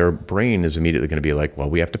 their brain is immediately going to be like, well,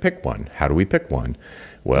 we have to pick one. How do we pick one?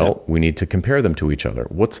 Well, we need to compare them to each other.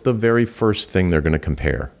 What's the very first thing they're going to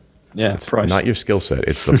compare? Yeah, It's price. not your skill set,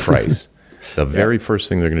 it's the price. The very first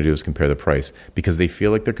thing they're going to do is compare the price because they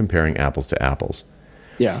feel like they're comparing apples to apples.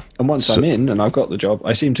 Yeah, and once I'm in and I've got the job,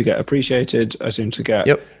 I seem to get appreciated. I seem to get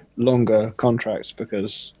longer contracts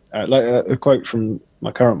because, like a quote from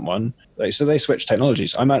my current one, so they switch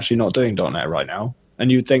technologies. I'm actually not doing .NET right now,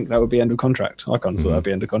 and you'd think that would be end of contract. I kind of thought that'd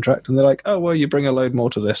be end of contract, and they're like, "Oh, well, you bring a load more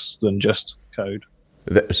to this than just code."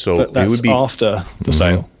 So But that's it would be after the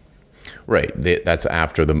sale. right. That's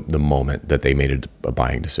after the moment that they made a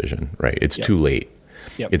buying decision. Right. It's too late.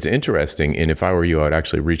 Yep. It's interesting, and if I were you, I'd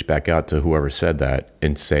actually reach back out to whoever said that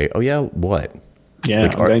and say, "Oh yeah, what?" Yeah,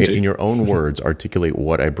 Like, I'm going to. in your own words, articulate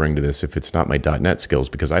what I bring to this if it's not my .NET skills,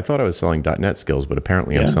 because I thought I was selling .NET skills, but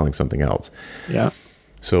apparently I'm selling something else. Yeah.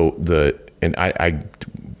 So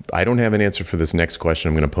I don't have an answer for this next question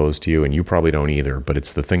I'm going to pose to you, and you probably don't either, but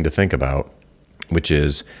it's the thing to think about, which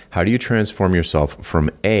is how do you transform yourself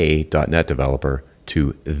from a .NET developer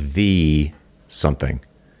to the something,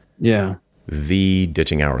 Yeah. the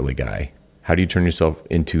ditching hourly guy? How do you turn yourself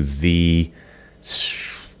into the...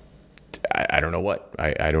 I don't know what.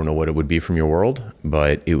 I don't know what it would be from your world,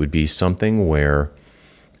 but it would be something where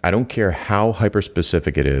I don't care how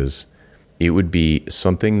hyper-specific it is, it would be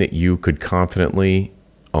something that you could confidently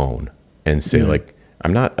own and say, like,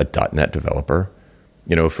 I'm not a .NET developer.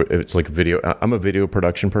 If it's like video, I'm a video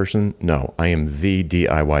production person. No, I am the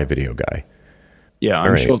DIY video guy. Yeah,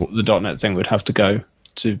 I'm right. sure that the .NET thing would have to go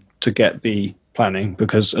to get the planning,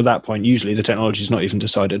 because at that point, usually the technology is not even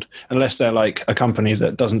decided, unless they're like a company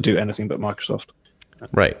that doesn't do anything but Microsoft.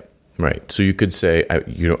 Right. So you could say,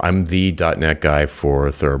 I'm the .NET guy for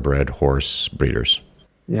thoroughbred horse breeders.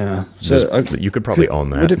 Yeah. So You could probably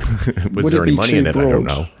own that. Was would there it any be money too in it? I don't broad?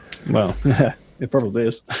 know. Well, it probably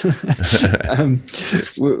is.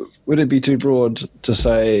 Would it be too broad to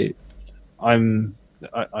say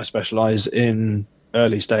I specialize in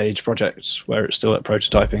early stage projects where it's still at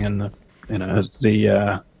prototyping and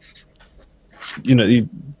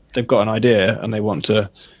they've got an idea and they want to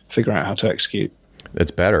figure out how to execute?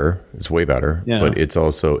 It's better. It's way better. Yeah. But it's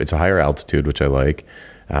a higher altitude, which I like.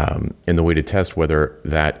 And the way to test whether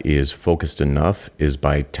that is focused enough is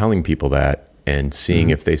by telling people that and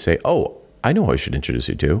seeing if they say, "Oh, I know who I should introduce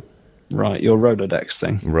you to." Right, your Rolodex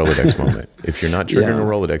thing. Rolodex moment. If you're not triggering Yeah. a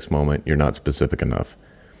Rolodex moment, you're not specific enough.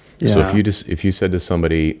 Yeah. So if you said to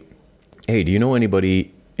somebody, "Hey, do you know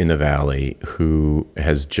anybody in the Valley who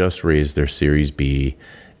has just raised their Series B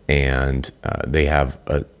and they have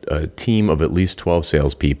a team of at least 12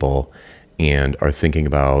 salespeople and are thinking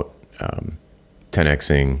about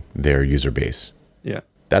 10xing their user base?" Yeah.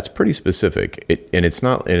 That's pretty specific. It's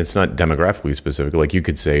not demographically specific. Like you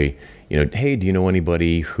could say, "Hey, do you know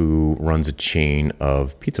anybody who runs a chain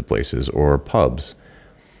of pizza places or pubs?"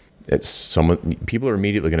 People are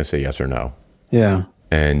immediately going to say yes or no. Yeah.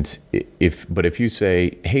 And if you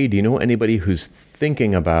say, "Hey, do you know anybody who's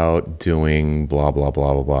thinking about doing blah blah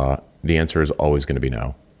blah blah blah?" the answer is always going to be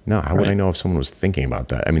no. No, how would I know if someone was thinking about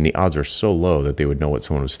that? I mean, the odds are so low that they would know what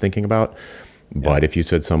someone was thinking about. But if you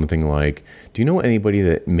said something like, "Do you know anybody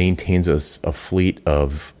that maintains a fleet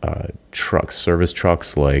of trucks, service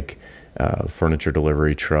trucks, like furniture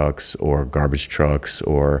delivery trucks or garbage trucks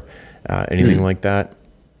or anything like that?"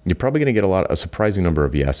 You're probably going to get a surprising number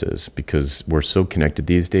of yeses, because we're so connected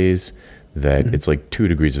these days that it's like 2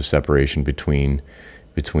 degrees of separation between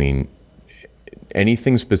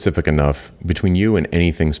anything specific enough, between you and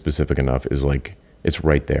anything specific enough is like, it's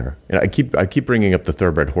right there. And I keep bringing up the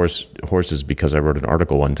thoroughbred horses because I wrote an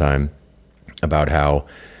article one time about how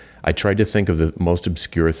I tried to think of the most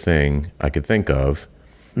obscure thing I could think of,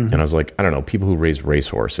 and I was like, I don't know, people who raise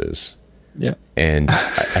racehorses. Yeah. And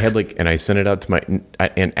I had and I sent it out to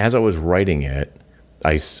and as I was writing it,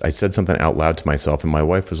 I said something out loud to myself, and my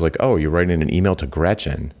wife was like, "Oh, you're writing an email to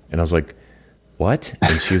Gretchen?" And I was like, "What?"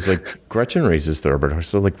 And she was like, "Gretchen raises thoroughbred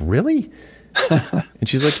horses." So like, really? And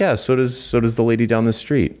she's like, "Yeah, so does the lady down the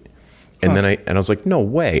street." And then I was like, "No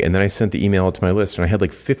way." And then I sent the email out to my list, and I had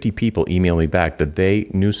like 50 people email me back that they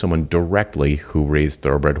knew someone directly who raised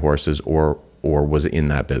thoroughbred horses or was in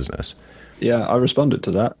that business. Yeah, I responded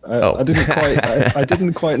to that. Oh. I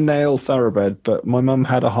didn't quite nail thoroughbred, but my mum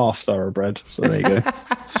had a half thoroughbred, so there you go.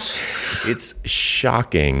 It's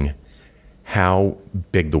shocking how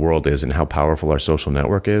big the world is and how powerful our social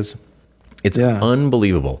network is. It's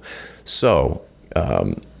unbelievable. So,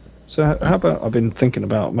 so how about, I've been thinking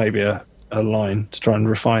about maybe a line to try and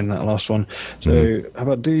refine that last one. So how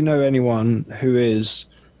about, do you know anyone who is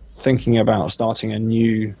thinking about starting a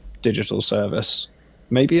new digital service,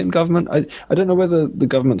 maybe in government? I don't know whether the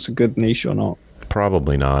government's a good niche or not.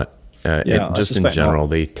 Probably not. Just in general,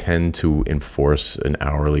 they tend to enforce an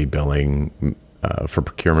hourly billing for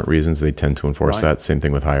procurement reasons. They tend to enforce that. Same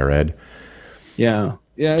thing with higher ed. Yeah.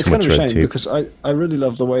 Yeah, it's kind of a shame because I really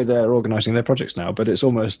love the way they're organizing their projects now, but it's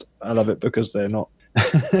almost, I love it because they're not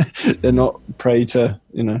they're not prey to,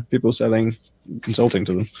 people selling consulting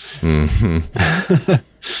to them. Mm-hmm.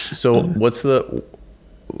 So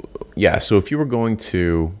so if you were going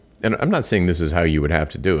to, and I'm not saying this is how you would have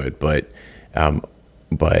to do it, but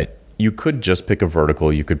you could just pick a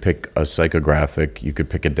vertical, you could pick a psychographic, you could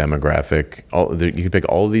pick a demographic, you could pick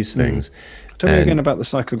all of these things. Tell me again about the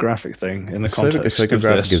psychographic thing in the context of this.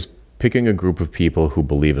 Psychographic is picking a group of people who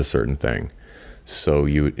believe a certain thing. So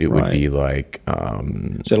it would be like...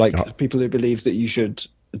 people who believe that you should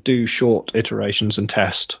do short iterations and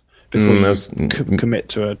test before you commit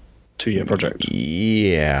to a 2-year project.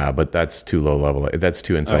 Yeah, but that's too low level. That's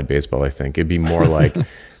too inside baseball, I think. It'd be more like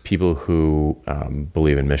people who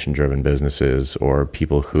believe in mission-driven businesses, or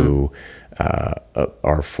people who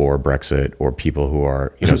are for Brexit, or people who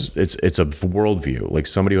are, it's a worldview. Like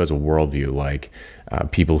somebody who has a worldview, like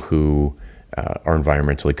people who are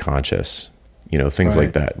environmentally conscious, things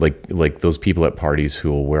like that. Like those people at parties who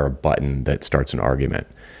will wear a button that starts an argument,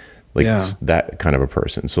 that kind of a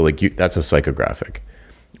person. So that's a psychographic.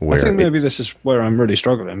 I think maybe this is where I'm really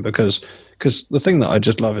struggling because the thing that I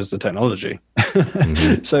just love is the technology.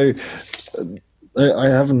 Mm-hmm. So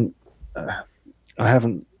I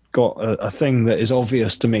haven't got a thing that is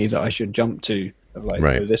obvious to me that I should jump to.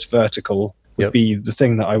 This vertical would be the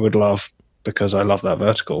thing that I would love because I love that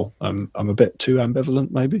vertical. I'm a bit too ambivalent,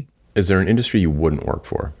 maybe. Is there an industry you wouldn't work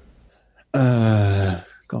for?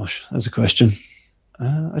 Gosh, that's a question.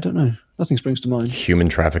 I don't know. Nothing springs to mind. Human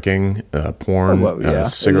trafficking, porn,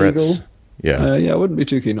 cigarettes. Illegal. I wouldn't be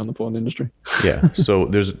too keen on the porn industry. Yeah. So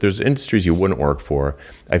there's industries you wouldn't work for.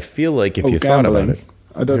 I feel like if you thought about it.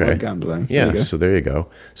 I don't like gambling. Yeah. So there you go.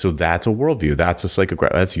 So that's a worldview. That's a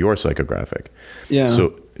psychographic. That's your psychographic. Yeah.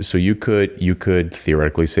 So you could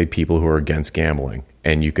theoretically say people who are against gambling,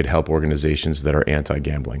 and you could help organizations that are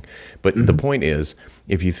anti-gambling. But the point is,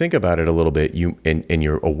 if you think about it a little bit, and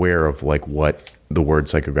you're aware of what the word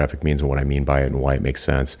psychographic means and what I mean by it and why it makes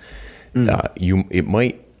sense, it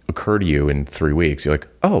might occur to you in 3 weeks. You're like,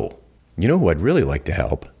 oh, you know who I'd really like to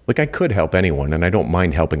help? Like I could help anyone, and I don't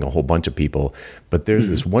mind helping a whole bunch of people, but there's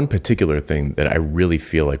this one particular thing that I really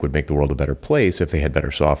feel like would make the world a better place if they had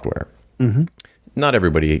better software. Mm-hmm. Not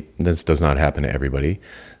everybody, this does not happen to everybody,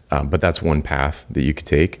 but that's one path that you could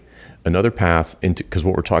take. Another path because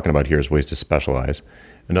what we're talking about here is ways to specialize.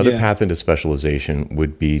 Another path into specialization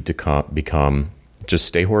would be to become, just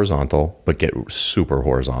stay horizontal, but get super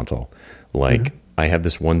horizontal. Like I have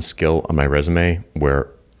this one skill on my resume where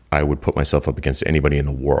I would put myself up against anybody in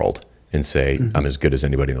the world and say, I'm as good as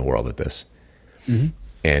anybody in the world at this,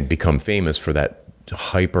 and become famous for that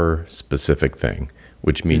hyper specific thing,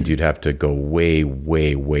 which means you'd have to go way,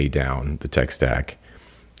 way, way down the tech stack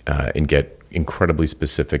and get incredibly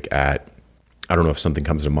specific at, I don't know if something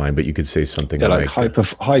comes to mind, but you could say something like high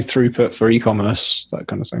throughput for e-commerce, that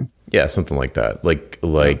kind of thing. Yeah, something like that. Like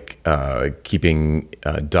keeping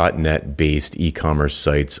 .NET based e-commerce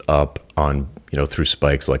sites up on, through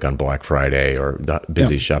spikes like on Black Friday or the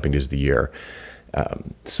busiest shopping days of the year.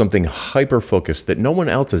 Something hyper focused that no one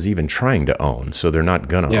else is even trying to own, so they're not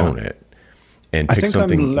gonna own it. And pick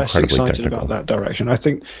something I'm less incredibly excited technical about that direction. I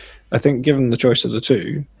think given the choice of the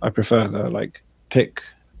two, I prefer the pick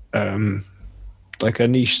a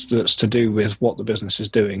niche that's to do with what the business is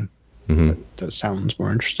doing. That sounds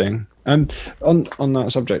more interesting. And on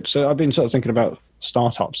that subject, so I've been sort of thinking about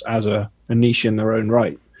startups as a niche in their own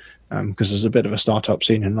right, because there's a bit of a startup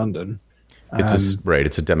scene in London. It's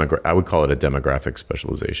I would call it a demographic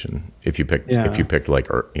specialization. If you picked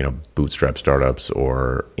bootstrap startups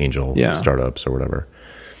or angel startups or whatever,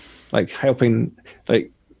 helping,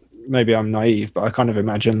 maybe I'm naive, but I kind of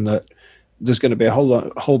imagine that there's going to be a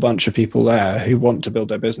whole bunch of people there who want to build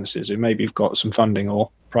their businesses, who maybe have got some funding or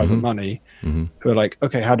private money, who are like,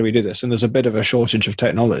 okay, how do we do this? And there's a bit of a shortage of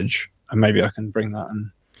technology, and maybe I can bring that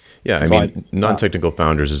in. Yeah, I mean, non-technical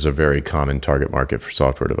founders is a very common target market for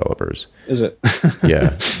software developers. Is it?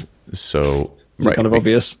 Yeah. So, Is it kind of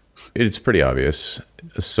obvious? It's pretty obvious.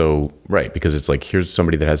 So, right, because it's like, here's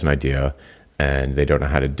somebody that has an idea and they don't know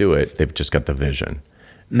how to do it. They've just got the vision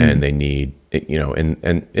and they need,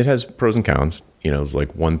 and it has pros and cons. It's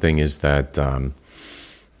like, one thing is that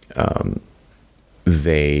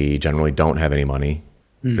they generally don't have any money.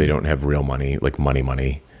 They don't have real money, like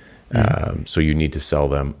money. So you need to sell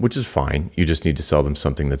them, which is fine. You just need to sell them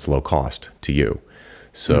something that's low cost to you.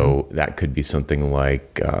 So that could be something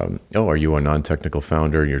like, are you a non-technical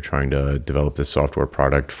founder? You're trying to develop this software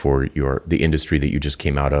product for the industry that you just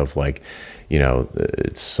came out of. Like,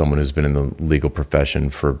 it's someone who's been in the legal profession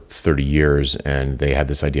for 30 years and they had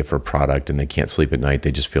this idea for a product and they can't sleep at night.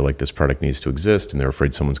 They just feel like this product needs to exist and they're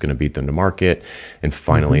afraid someone's going to beat them to market. And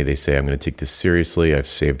finally they say, I'm going to take this seriously. I've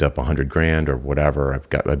saved up $100,000 or whatever. I've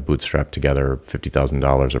bootstrapped together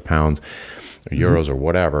 $50,000 or pounds or euros or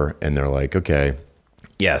whatever. And they're like, okay,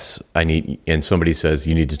 yes, and somebody says,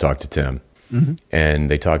 you need to talk to Tim. And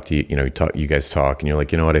they talk to you, you guys talk and you're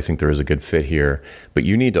like, you know what, I think there is a good fit here, but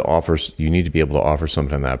you need to be able to offer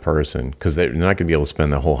something to that person because they're not going to be able to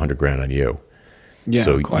spend the whole $100,000 on you. Yeah,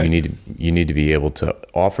 so quite. you need to be able to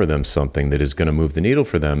offer them something that is going to move the needle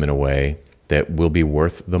for them in a way that will be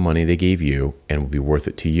worth the money they gave you and will be worth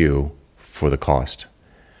it to you for the cost.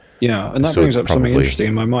 Yeah. And that brings up something interesting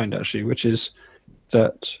in my mind actually, which is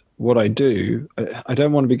that what I do, I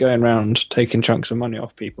don't want to be going around taking chunks of money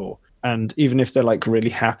off people. And even if they're like really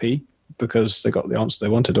happy because they got the answer they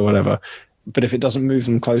wanted or whatever, but if it doesn't move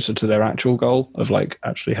them closer to their actual goal of like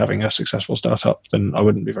actually having a successful startup, then I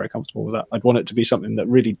wouldn't be very comfortable with that. I'd want it to be something that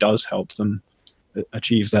really does help them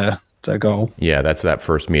achieve their goal. Yeah, that's that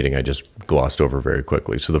first meeting I just glossed over very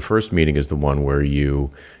quickly. So the first meeting is the one where you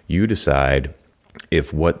decide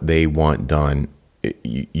if what they want done,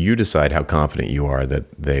 you decide how confident you are that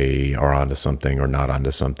they are onto something or not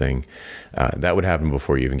onto something. That would happen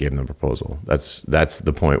before you even gave them the proposal. That's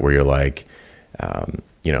the point where you're like,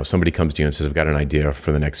 somebody comes to you and says, I've got an idea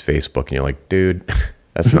for the next Facebook. And you're like, dude,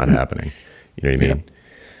 that's not happening. You know what I mean? Yeah.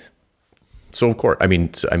 So of course, I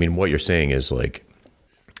mean, what you're saying is like,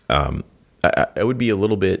 I would be a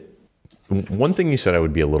little bit, one thing you said I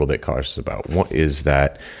would be a little bit cautious about. One is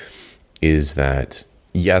that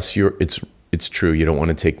yes, it's true. You don't want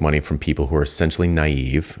to take money from people who are essentially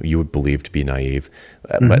naive. You would believe to be naive.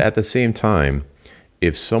 But at the same time,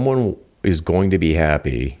 if someone is going to be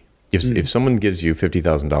happy, if someone gives you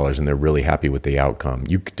 $50,000 and they're really happy with the outcome,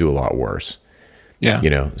 you could do a lot worse.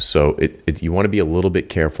 Yeah. So you want to be a little bit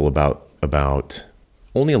careful about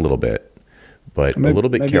only a little bit, but maybe, a little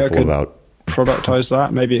bit careful about productize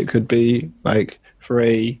that. Maybe it could be like for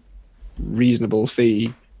a reasonable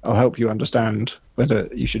fee, I'll help you understand whether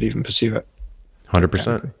you should even pursue it.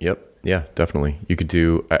 100%. Yep. Yeah, definitely. You could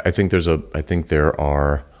do, I think there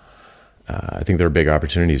are big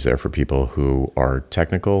opportunities there for people who are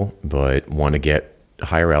technical, but want to get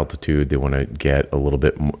higher altitude. They want to get a little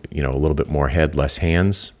bit more head, less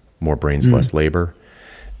hands, more brains, less labor,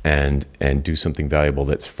 and do something valuable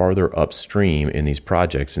that's farther upstream in these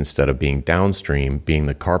projects instead of being downstream, being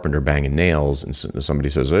the carpenter banging nails. And somebody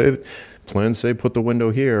says, hey, plans say put the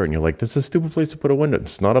window here, and you're like, this is a stupid place to put a window.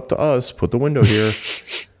 It's not up to us. Put the window here.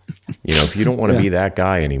 If you don't want to be that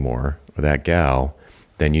guy anymore or that gal,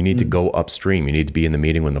 then you need to go upstream. You need to be in the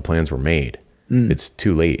meeting when the plans were made. It's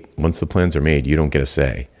too late. Once the plans are made, you don't get a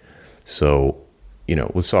say. So,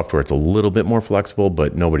 with software, it's a little bit more flexible,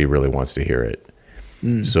 but nobody really wants to hear it.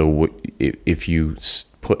 So if you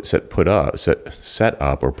set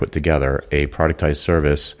up or put together a productized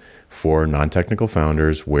service for non-technical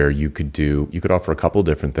founders where you could offer a couple of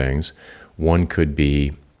different things. One could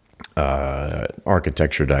be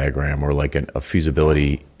architecture diagram or like a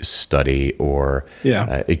feasibility study, or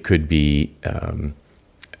it could be a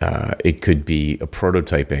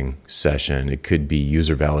prototyping session. It could be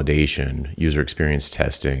user validation, user experience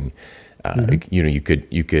testing. You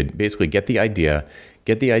could basically get the idea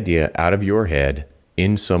out of your head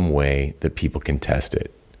in some way that people can test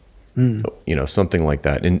it. Something like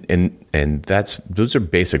that. And those are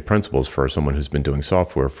basic principles for someone who's been doing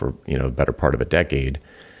software for, the better part of a decade.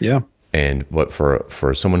 Yeah. But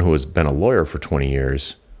for someone who has been a lawyer for 20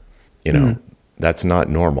 years, that's not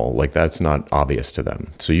normal. Like that's not obvious to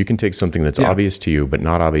them. So you can take something that's obvious to you, but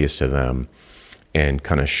not obvious to them, and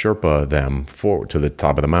kind of Sherpa them forward to the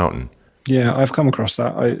top of the mountain. Yeah. I've come across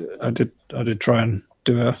that. I did try and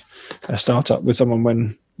do a startup with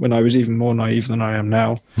someone when I was even more naive than I am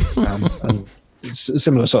now. And it's a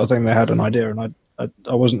similar sort of thing. They had an idea, and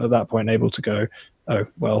I wasn't at that point able to go, oh,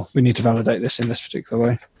 well, we need to validate this in this particular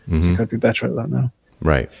way. I think I'd be better at that now.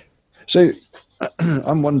 Right. So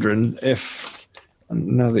I'm wondering if,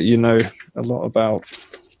 now that you know a lot about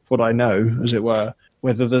what I know, as it were,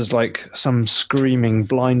 whether there's like some screaming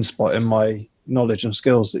blind spot in my knowledge and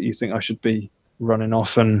skills that you think I should be running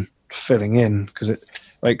off and filling in, because it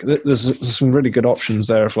like there's some really good options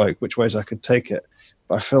there of like which ways I could take it,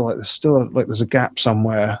 but I feel like there's still there's a gap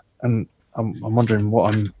somewhere, and I'm wondering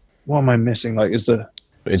what am I missing? Like, is there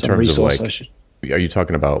in some terms of resource like, are you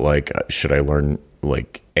talking about like should I learn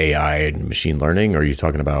like AI and machine learning, or are you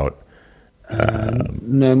talking about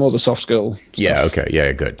no, more the soft skill stuff. Yeah, okay,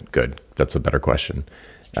 yeah, good, that's a better question.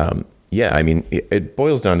 Yeah, I mean, it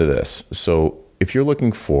boils down to this. So if you're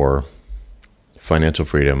looking for financial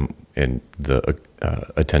freedom and the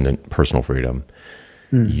attendant personal freedom,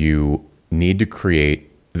 you need to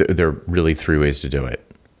create, there are really three ways to do it.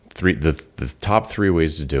 The top three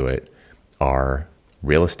ways to do it are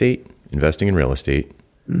real estate, investing in real estate.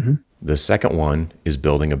 Mm-hmm. The second one is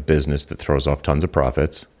building a business that throws off tons of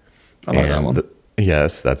profits. I like that one.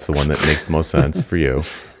 Yes, that's the one that makes the most sense for you.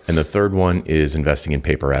 And the third one is investing in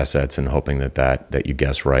paper assets and hoping that you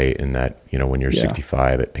guess right, and that, you know, when you're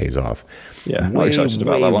 65, it pays off. Yeah, I'm excited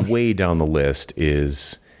about that one. Way down the list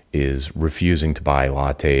is refusing to buy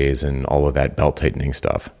lattes and all of that belt tightening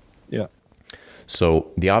stuff. Yeah.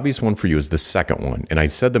 So the obvious one for you is the second one. And I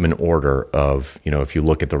said them in order of, you know, if you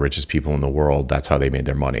look at the richest people in the world, that's how they made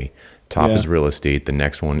their money. Top is real estate. The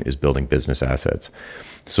next one is building business assets.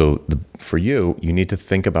 So for you, you need to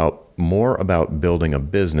think more about building a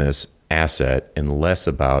business asset and less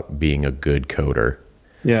about being a good coder.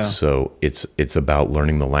 Yeah. So it's about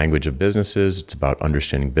learning the language of businesses. It's about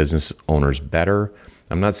understanding business owners better.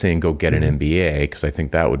 I'm not saying go get an MBA, because I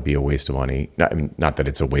think that would be a waste of money. Not that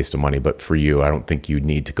it's a waste of money, but for you, I don't think you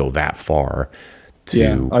need to go that far to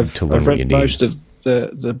learn I've what read you need. most of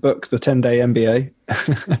the book, The 10-Day MBA.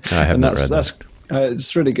 I have not read that.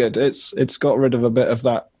 It's really good. It's got rid of a bit of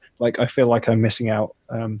that, like, I feel like I'm missing out.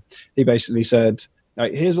 He basically said,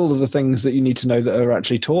 like, here's all of the things that you need to know that are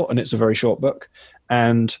actually taught, and it's a very short book.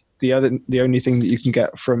 And the only thing that you can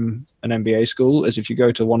get from an MBA school is if you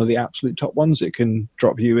go to one of the absolute top ones, it can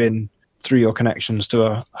drop you in through your connections to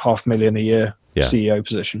a $500,000 a year CEO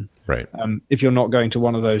position. Right. If you're not going to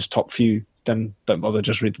one of those top few, then don't bother,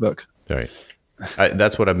 just read the book. Right.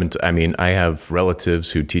 That's what I've been. I have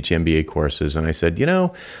relatives who teach MBA courses, and I said, you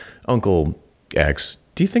know, Uncle X,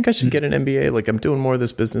 do you think I should get an MBA? Like, I'm doing more of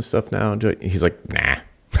this business stuff now. He's like, nah.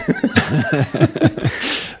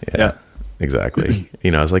 Yeah, exactly. You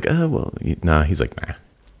know, I was like, oh, well, nah. He's like, nah.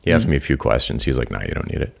 He asked me a few questions. He was like, nah, you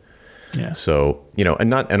don't need it. Yeah. So, you know,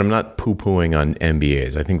 and I'm not poo-pooing on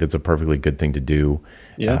MBAs. I think that's a perfectly good thing to do.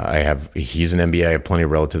 Yeah. He's an MBA. I have plenty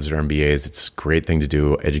of relatives that are MBAs. It's a great thing to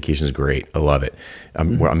do. Education is great. I love it.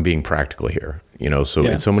 I'm being practical here, you know, so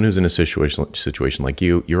it's someone who's in a situation like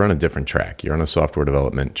you're on a different track. You're on a software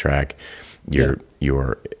development track.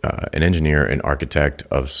 You're an engineer, an architect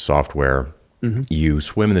of software. Mm-hmm. You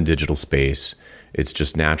swim in the digital space. It's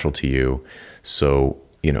just natural to you. So,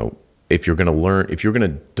 you know, if you're going to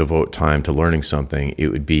devote time to learning something, it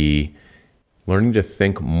would be learning to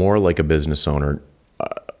think more like a business owner,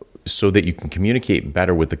 so that you can communicate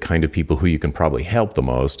better with the kind of people who you can probably help the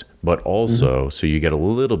most, but also so you get a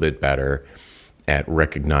little bit better at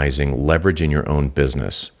recognizing leverage in your own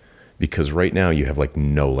business. Because right now you have like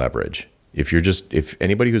no leverage. If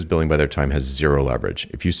anybody who's billing by their time has zero leverage.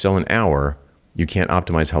 If you sell an hour, you can't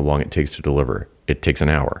optimize how long it takes to deliver. It takes an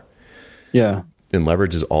hour. Yeah. And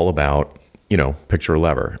leverage is all about, you know, picture a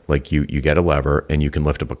lever. Like you get a lever and you can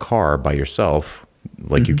lift up a car by yourself,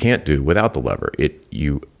 like you can't do without the lever.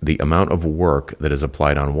 The amount of work that is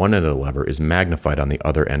applied on one end of the lever is magnified on the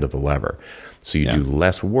other end of the lever. So you do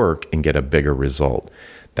less work and get a bigger result.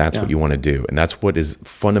 That's what you want to do. And that's what is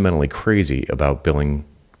fundamentally crazy about billing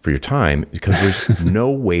for your time, because there's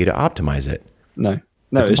no way to optimize it. No,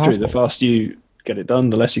 it's true. The faster you get it done,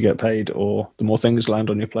 the less you get paid, or the more things land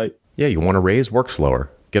on your plate. Yeah, you want to raise, work slower.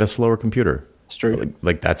 Get a slower computer. It's true.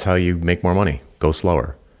 Like that's how you make more money. Go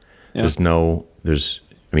slower. Yeah.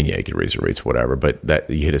 I mean, you could raise your rates, whatever, but that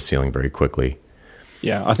you hit a ceiling very quickly.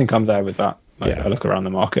 Yeah, I think I'm there with that. I look around the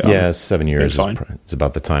market. Yeah, 7 years is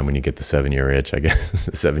about the time when you get the 7-year itch, I guess.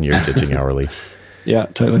 The 7 year ditching hourly. Yeah,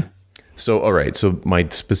 totally. So, all right. So my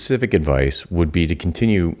specific advice would be to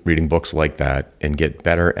continue reading books like that and get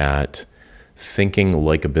better at thinking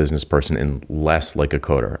like a business person and less like a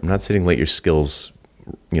coder. I'm not saying let your skills,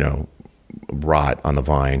 you know, rot on the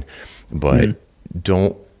vine, but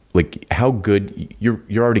don't, like, how good you're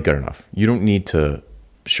already good enough. You don't need to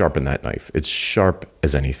sharpen that knife. It's sharp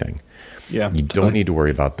as anything. Yeah. You don't need to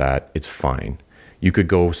worry about that. It's fine. You could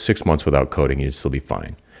go 6 months without coding. You'd still be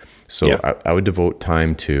fine. So I would devote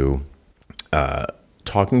time to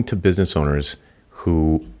talking to business owners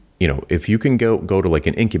who if you can go to like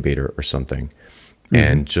an incubator or something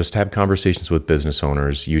and just have conversations with business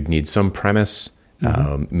owners, you'd need some premise.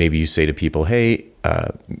 Maybe you say to people, hey,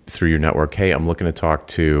 through your network, hey, I'm looking to talk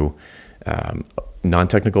to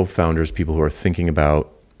non-technical founders, people who are thinking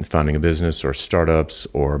about founding a business or startups,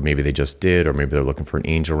 or maybe they just did, or maybe they're looking for an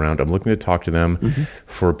angel round. I'm looking to talk to them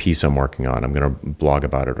for a piece I'm working on. I'm going to blog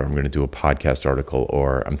about it, or I'm going to do a podcast article,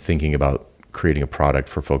 or I'm thinking about creating a product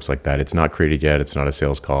for folks like that. It's not created yet. It's not a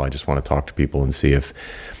sales call. I just want to talk to people and see if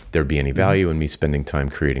there'd be any value in me spending time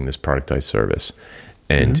creating this productized service.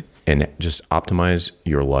 And just optimize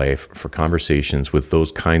your life for conversations with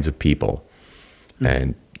those kinds of people.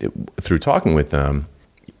 And through talking with them,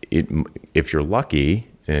 if you're lucky,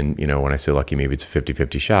 and when I say lucky, maybe it's a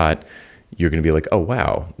 50-50 shot, you're going to be like, oh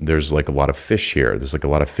wow, there's like a lot of fish here. There's like a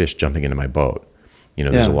lot of fish jumping into my boat.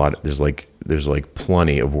 There's like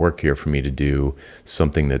plenty of work here for me to do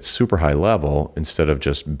something that's super high level instead of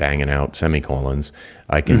just banging out semicolons.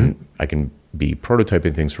 I can be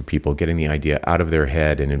prototyping things for people, getting the idea out of their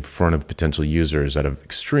head and in front of potential users at an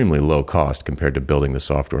extremely low cost compared to building the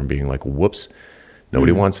software and being like, whoops,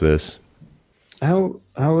 nobody wants this. How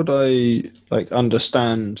would I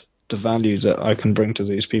understand the value that I can bring to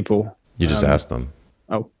these people? You just ask them.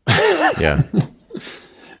 Oh. Yeah.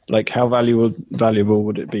 How valuable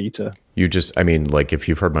would it be to... if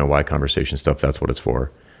you've heard my why conversation stuff, that's what it's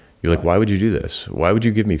for. You're like, why would you do this? Why would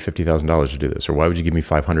you give me $50,000 to do this? Or why would you give me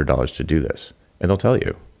 $500 to do this? And they'll tell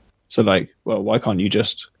you. So why can't you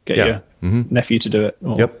just get your nephew to do it?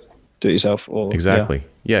 Or do it yourself? Or exactly.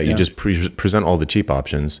 You just present all the cheap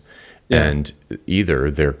options, and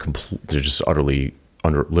either they're just utterly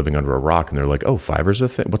living under a rock, and they're like, oh, Fiverr's a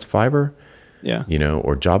thing. What's Fiverr? Yeah.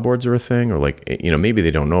 Or job boards are a thing, or maybe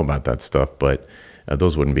they don't know about that stuff, but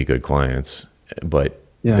those wouldn't be good clients. But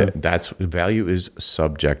that's value is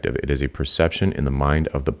subjective. It is a perception in the mind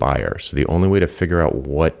of the buyer. So the only way to figure out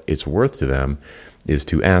what it's worth to them is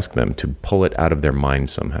to ask them, to pull it out of their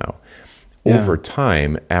mind somehow. Over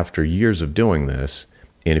time, after years of doing this,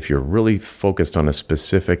 and if you're really focused on a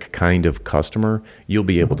specific kind of customer, you'll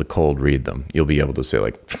be able to cold read them. You'll be able to say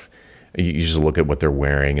you just look at what they're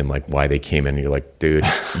wearing and why they came in, and you're like, dude,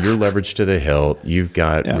 you're leveraged to the hilt. You've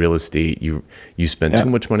got real estate. You spent too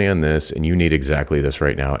much money on this, and you need exactly this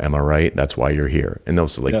right now. Am I right? That's why you're here. And they'll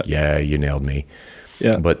say yeah, you nailed me.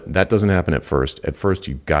 Yeah. But that doesn't happen at first. At first,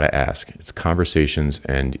 you've got to ask. It's conversations,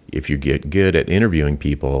 and if you get good at interviewing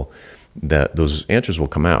people, those answers will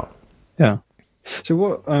come out. Yeah. So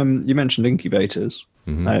what you mentioned incubators.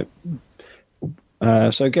 So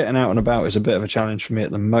getting out and about is a bit of a challenge for me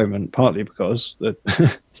at the moment, partly because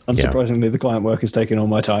unsurprisingly the client work is taking all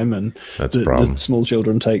my time, and that's a problem. The small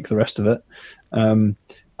children take the rest of it.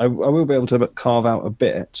 I will be able to carve out a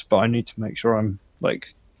bit, but I need to make sure I'm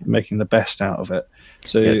making the best out of it.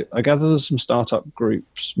 So I gather there's some startup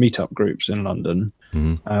groups, meetup groups in London.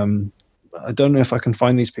 I don't know if I can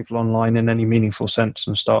find these people online in any meaningful sense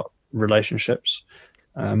and start relationships.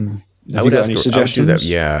 I would do that.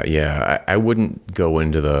 Yeah. I wouldn't go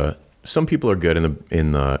into some people are good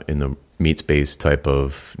in the meet space type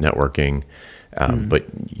of networking, but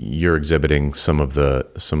you're exhibiting some of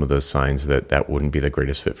the signs that wouldn't be the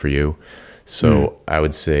greatest fit for you. So I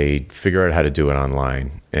would say figure out how to do it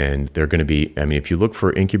online. And they're going to be, if you look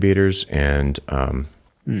for incubators and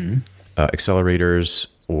accelerators,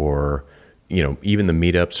 or even the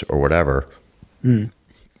meetups or whatever,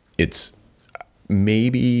 it's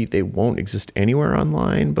maybe they won't exist anywhere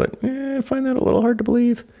online, but I find that a little hard to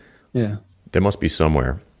believe. Yeah. There must be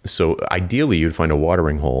somewhere. So ideally you'd find a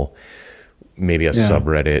watering hole, maybe a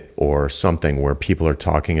subreddit or something where people are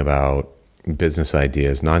talking about business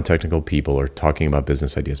ideas. Non-technical people are talking about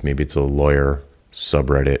business ideas. Maybe it's a lawyer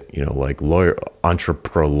subreddit, lawyer,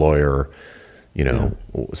 entrepreneur,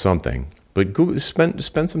 something. But Google, spend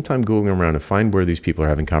some time Googling around and find where these people are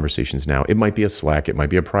having conversations now. It might be a Slack. It might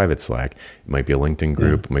be a private Slack. It might be a LinkedIn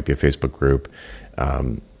group. It might be a Facebook group.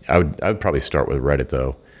 I would probably start with Reddit,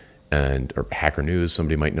 though, or Hacker News.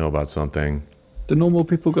 Somebody might know about something. Do normal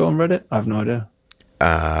people go on Reddit? I have no idea.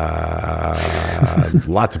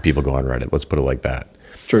 Lots of people go on Reddit. Let's put it like that.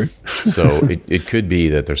 True. So it could be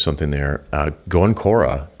that there's something there. Go on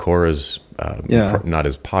Quora. Quora's not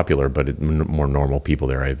as popular, but more normal people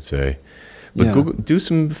there, I would say. But Google, do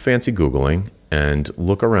some fancy Googling and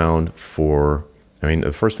look around for,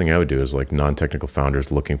 the first thing I would do is non-technical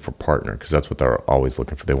founders looking for partner, because that's what they're always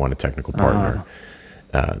looking for. They want a technical partner.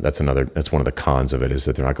 That's one of the cons of it, is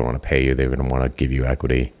that they're not going to want to pay you. They're going to want to give you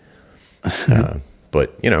equity.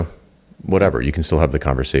 But, whatever, you can still have the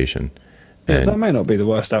conversation. And that may not be the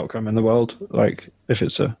worst outcome in the world. If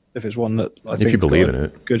it's one that I think if you believe in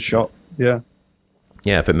it, good shot. Yeah.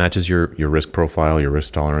 Yeah, if it matches your risk profile, your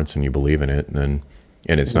risk tolerance, and you believe in it, then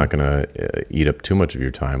and it's not going to eat up too much of your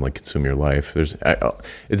time, like consume your life.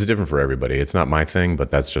 It's different for everybody. It's not my thing, but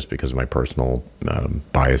that's just because of my personal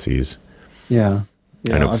biases. Yeah.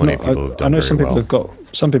 I know plenty of people who've done very well.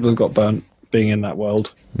 Some people have got burnt being in that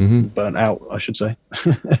world, burnt out, I should say.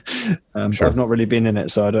 Sure. I've not really been in it,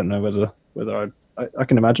 so I don't know whether I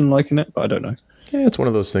can imagine liking it, but I don't know. Yeah, it's one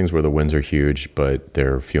of those things where the wins are huge, but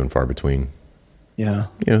they're few and far between. Yeah.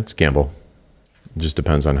 It's a gamble. It just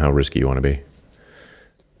depends on how risky you want to be.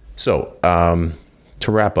 So,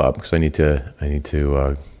 to wrap up, because I need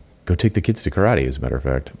to go take the kids to karate, as a matter of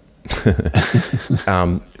fact.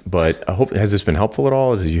 But I hope, has this been helpful at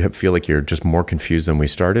all? Do you feel like you're just more confused than we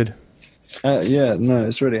started? Yeah, no,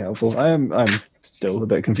 it's really helpful. I'm still a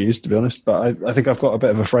bit confused, to be honest, but I think I've got a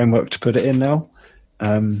bit of a framework to put it in now.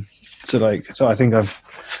 So I think I've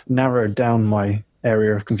narrowed down my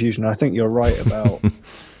area of confusion. I think you're right about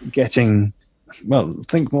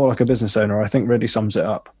think more like a business owner. I think really sums it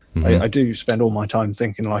up. I do spend all my time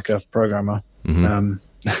thinking like a programmer,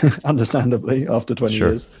 understandably, after 20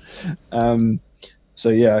 years. So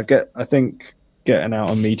yeah, I think getting out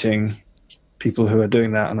and meeting people who are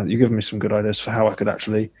doing that, and you've given me some good ideas for how I could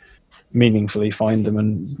actually meaningfully find them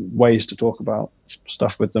and ways to talk about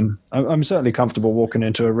stuff with them. I'm certainly comfortable walking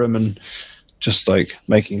into a room and just like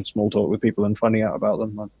making small talk with people and finding out about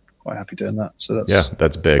them. I'm quite happy doing that. So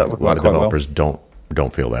that's big. A lot of developers don't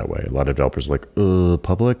feel that way. A lot of developers are like,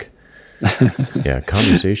 public. Yeah,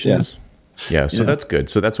 conversations. Yeah, so that's good.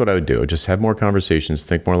 So that's what I would do. Just have more conversations,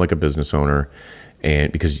 think more like a business owner.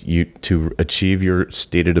 And because to achieve your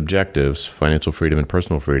stated objectives, financial freedom and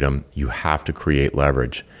personal freedom, you have to create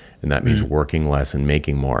leverage. And that means working less and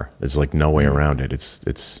making more. There's like no way around it.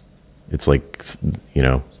 It's like,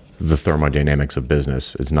 the thermodynamics of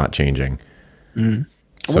business. It's not changing. I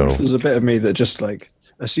wonder if there's a bit of me that just like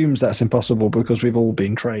assumes that's impossible because we've all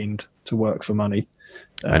been trained to work for money.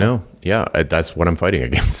 I know. Yeah, that's what I'm fighting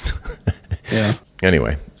against. Yeah.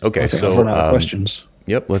 Anyway, okay. So I've run out of questions.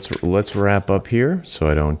 Yep. Let's wrap up here so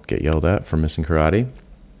I don't get yelled at for missing karate.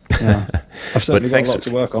 Yeah, I've certainly got a lot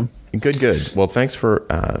to work on. Good. Well, thanks for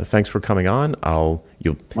coming on. My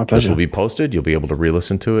pleasure. This will be posted. You'll be able to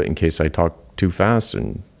re-listen to it in case I talk too fast,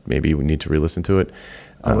 and maybe we need to re-listen to it.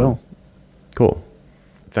 I will. Cool.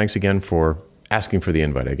 Thanks again for asking for the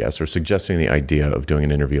invite, I guess, or suggesting the idea of doing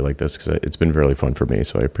an interview like this, because it's been really fun for me.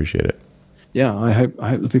 So I appreciate it. Yeah, I hope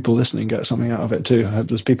the people listening get something out of it too. I hope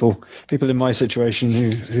there's people in my situation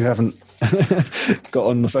who haven't got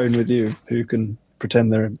on the phone with you who can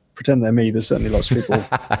pretend they're me. There's certainly lots of people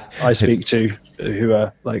I speak to who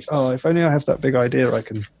are like, oh, if only I have that big idea, I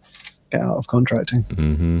can get out of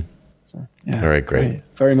contracting. So, yeah. All right, great.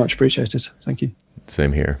 Very much appreciated. Thank you.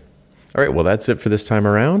 Same here. All right, well, that's it for this time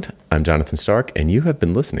around. I'm Jonathan Stark, and you have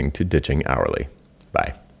been listening to Ditching Hourly.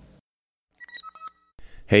 Bye.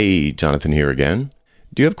 Hey, Jonathan here again.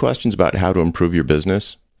 Do you have questions about how to improve your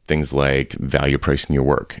business? Things like value pricing your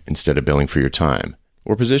work instead of billing for your time,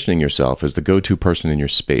 or positioning yourself as the go-to person in your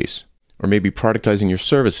space, or maybe productizing your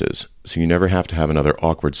services so you never have to have another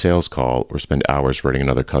awkward sales call or spend hours writing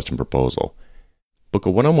another custom proposal. Book a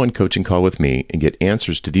one-on-one coaching call with me and get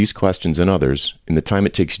answers to these questions and others in the time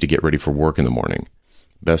it takes you to get ready for work in the morning.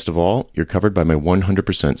 Best of all, you're covered by my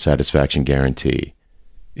 100% satisfaction guarantee.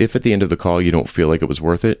 If at the end of the call you don't feel like it was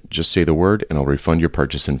worth it, just say the word and I'll refund your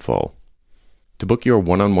purchase in full. To book your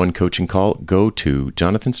one-on-one coaching call, go to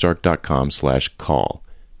jonathanstark.com/call,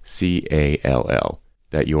 CALL.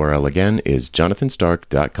 That URL again is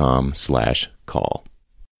jonathanstark.com/call.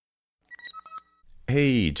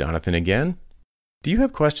 Hey, Jonathan again. Do you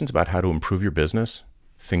have questions about how to improve your business?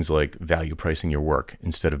 Things like value pricing your work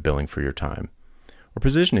instead of billing for your time, or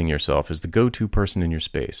positioning yourself as the go-to person in your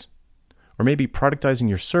space, or maybe productizing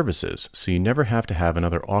your services so you never have to have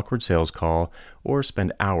another awkward sales call or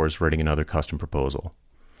spend hours writing another custom proposal.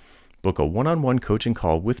 Book a one-on-one coaching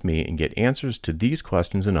call with me and get answers to these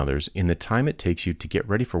questions and others in the time it takes you to get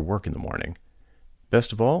ready for work in the morning.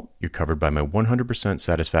 Best of all, you're covered by my 100%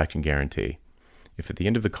 satisfaction guarantee. If at the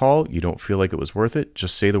end of the call you don't feel like it was worth it,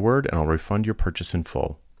 just say the word and I'll refund your purchase in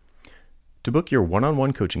full. To book your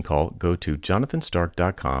one-on-one coaching call, go to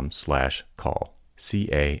jonathanstark.com/call,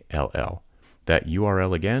 CALL. That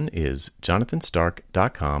URL again is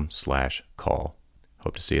jonathanstark.com/call.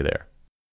 Hope to see you there.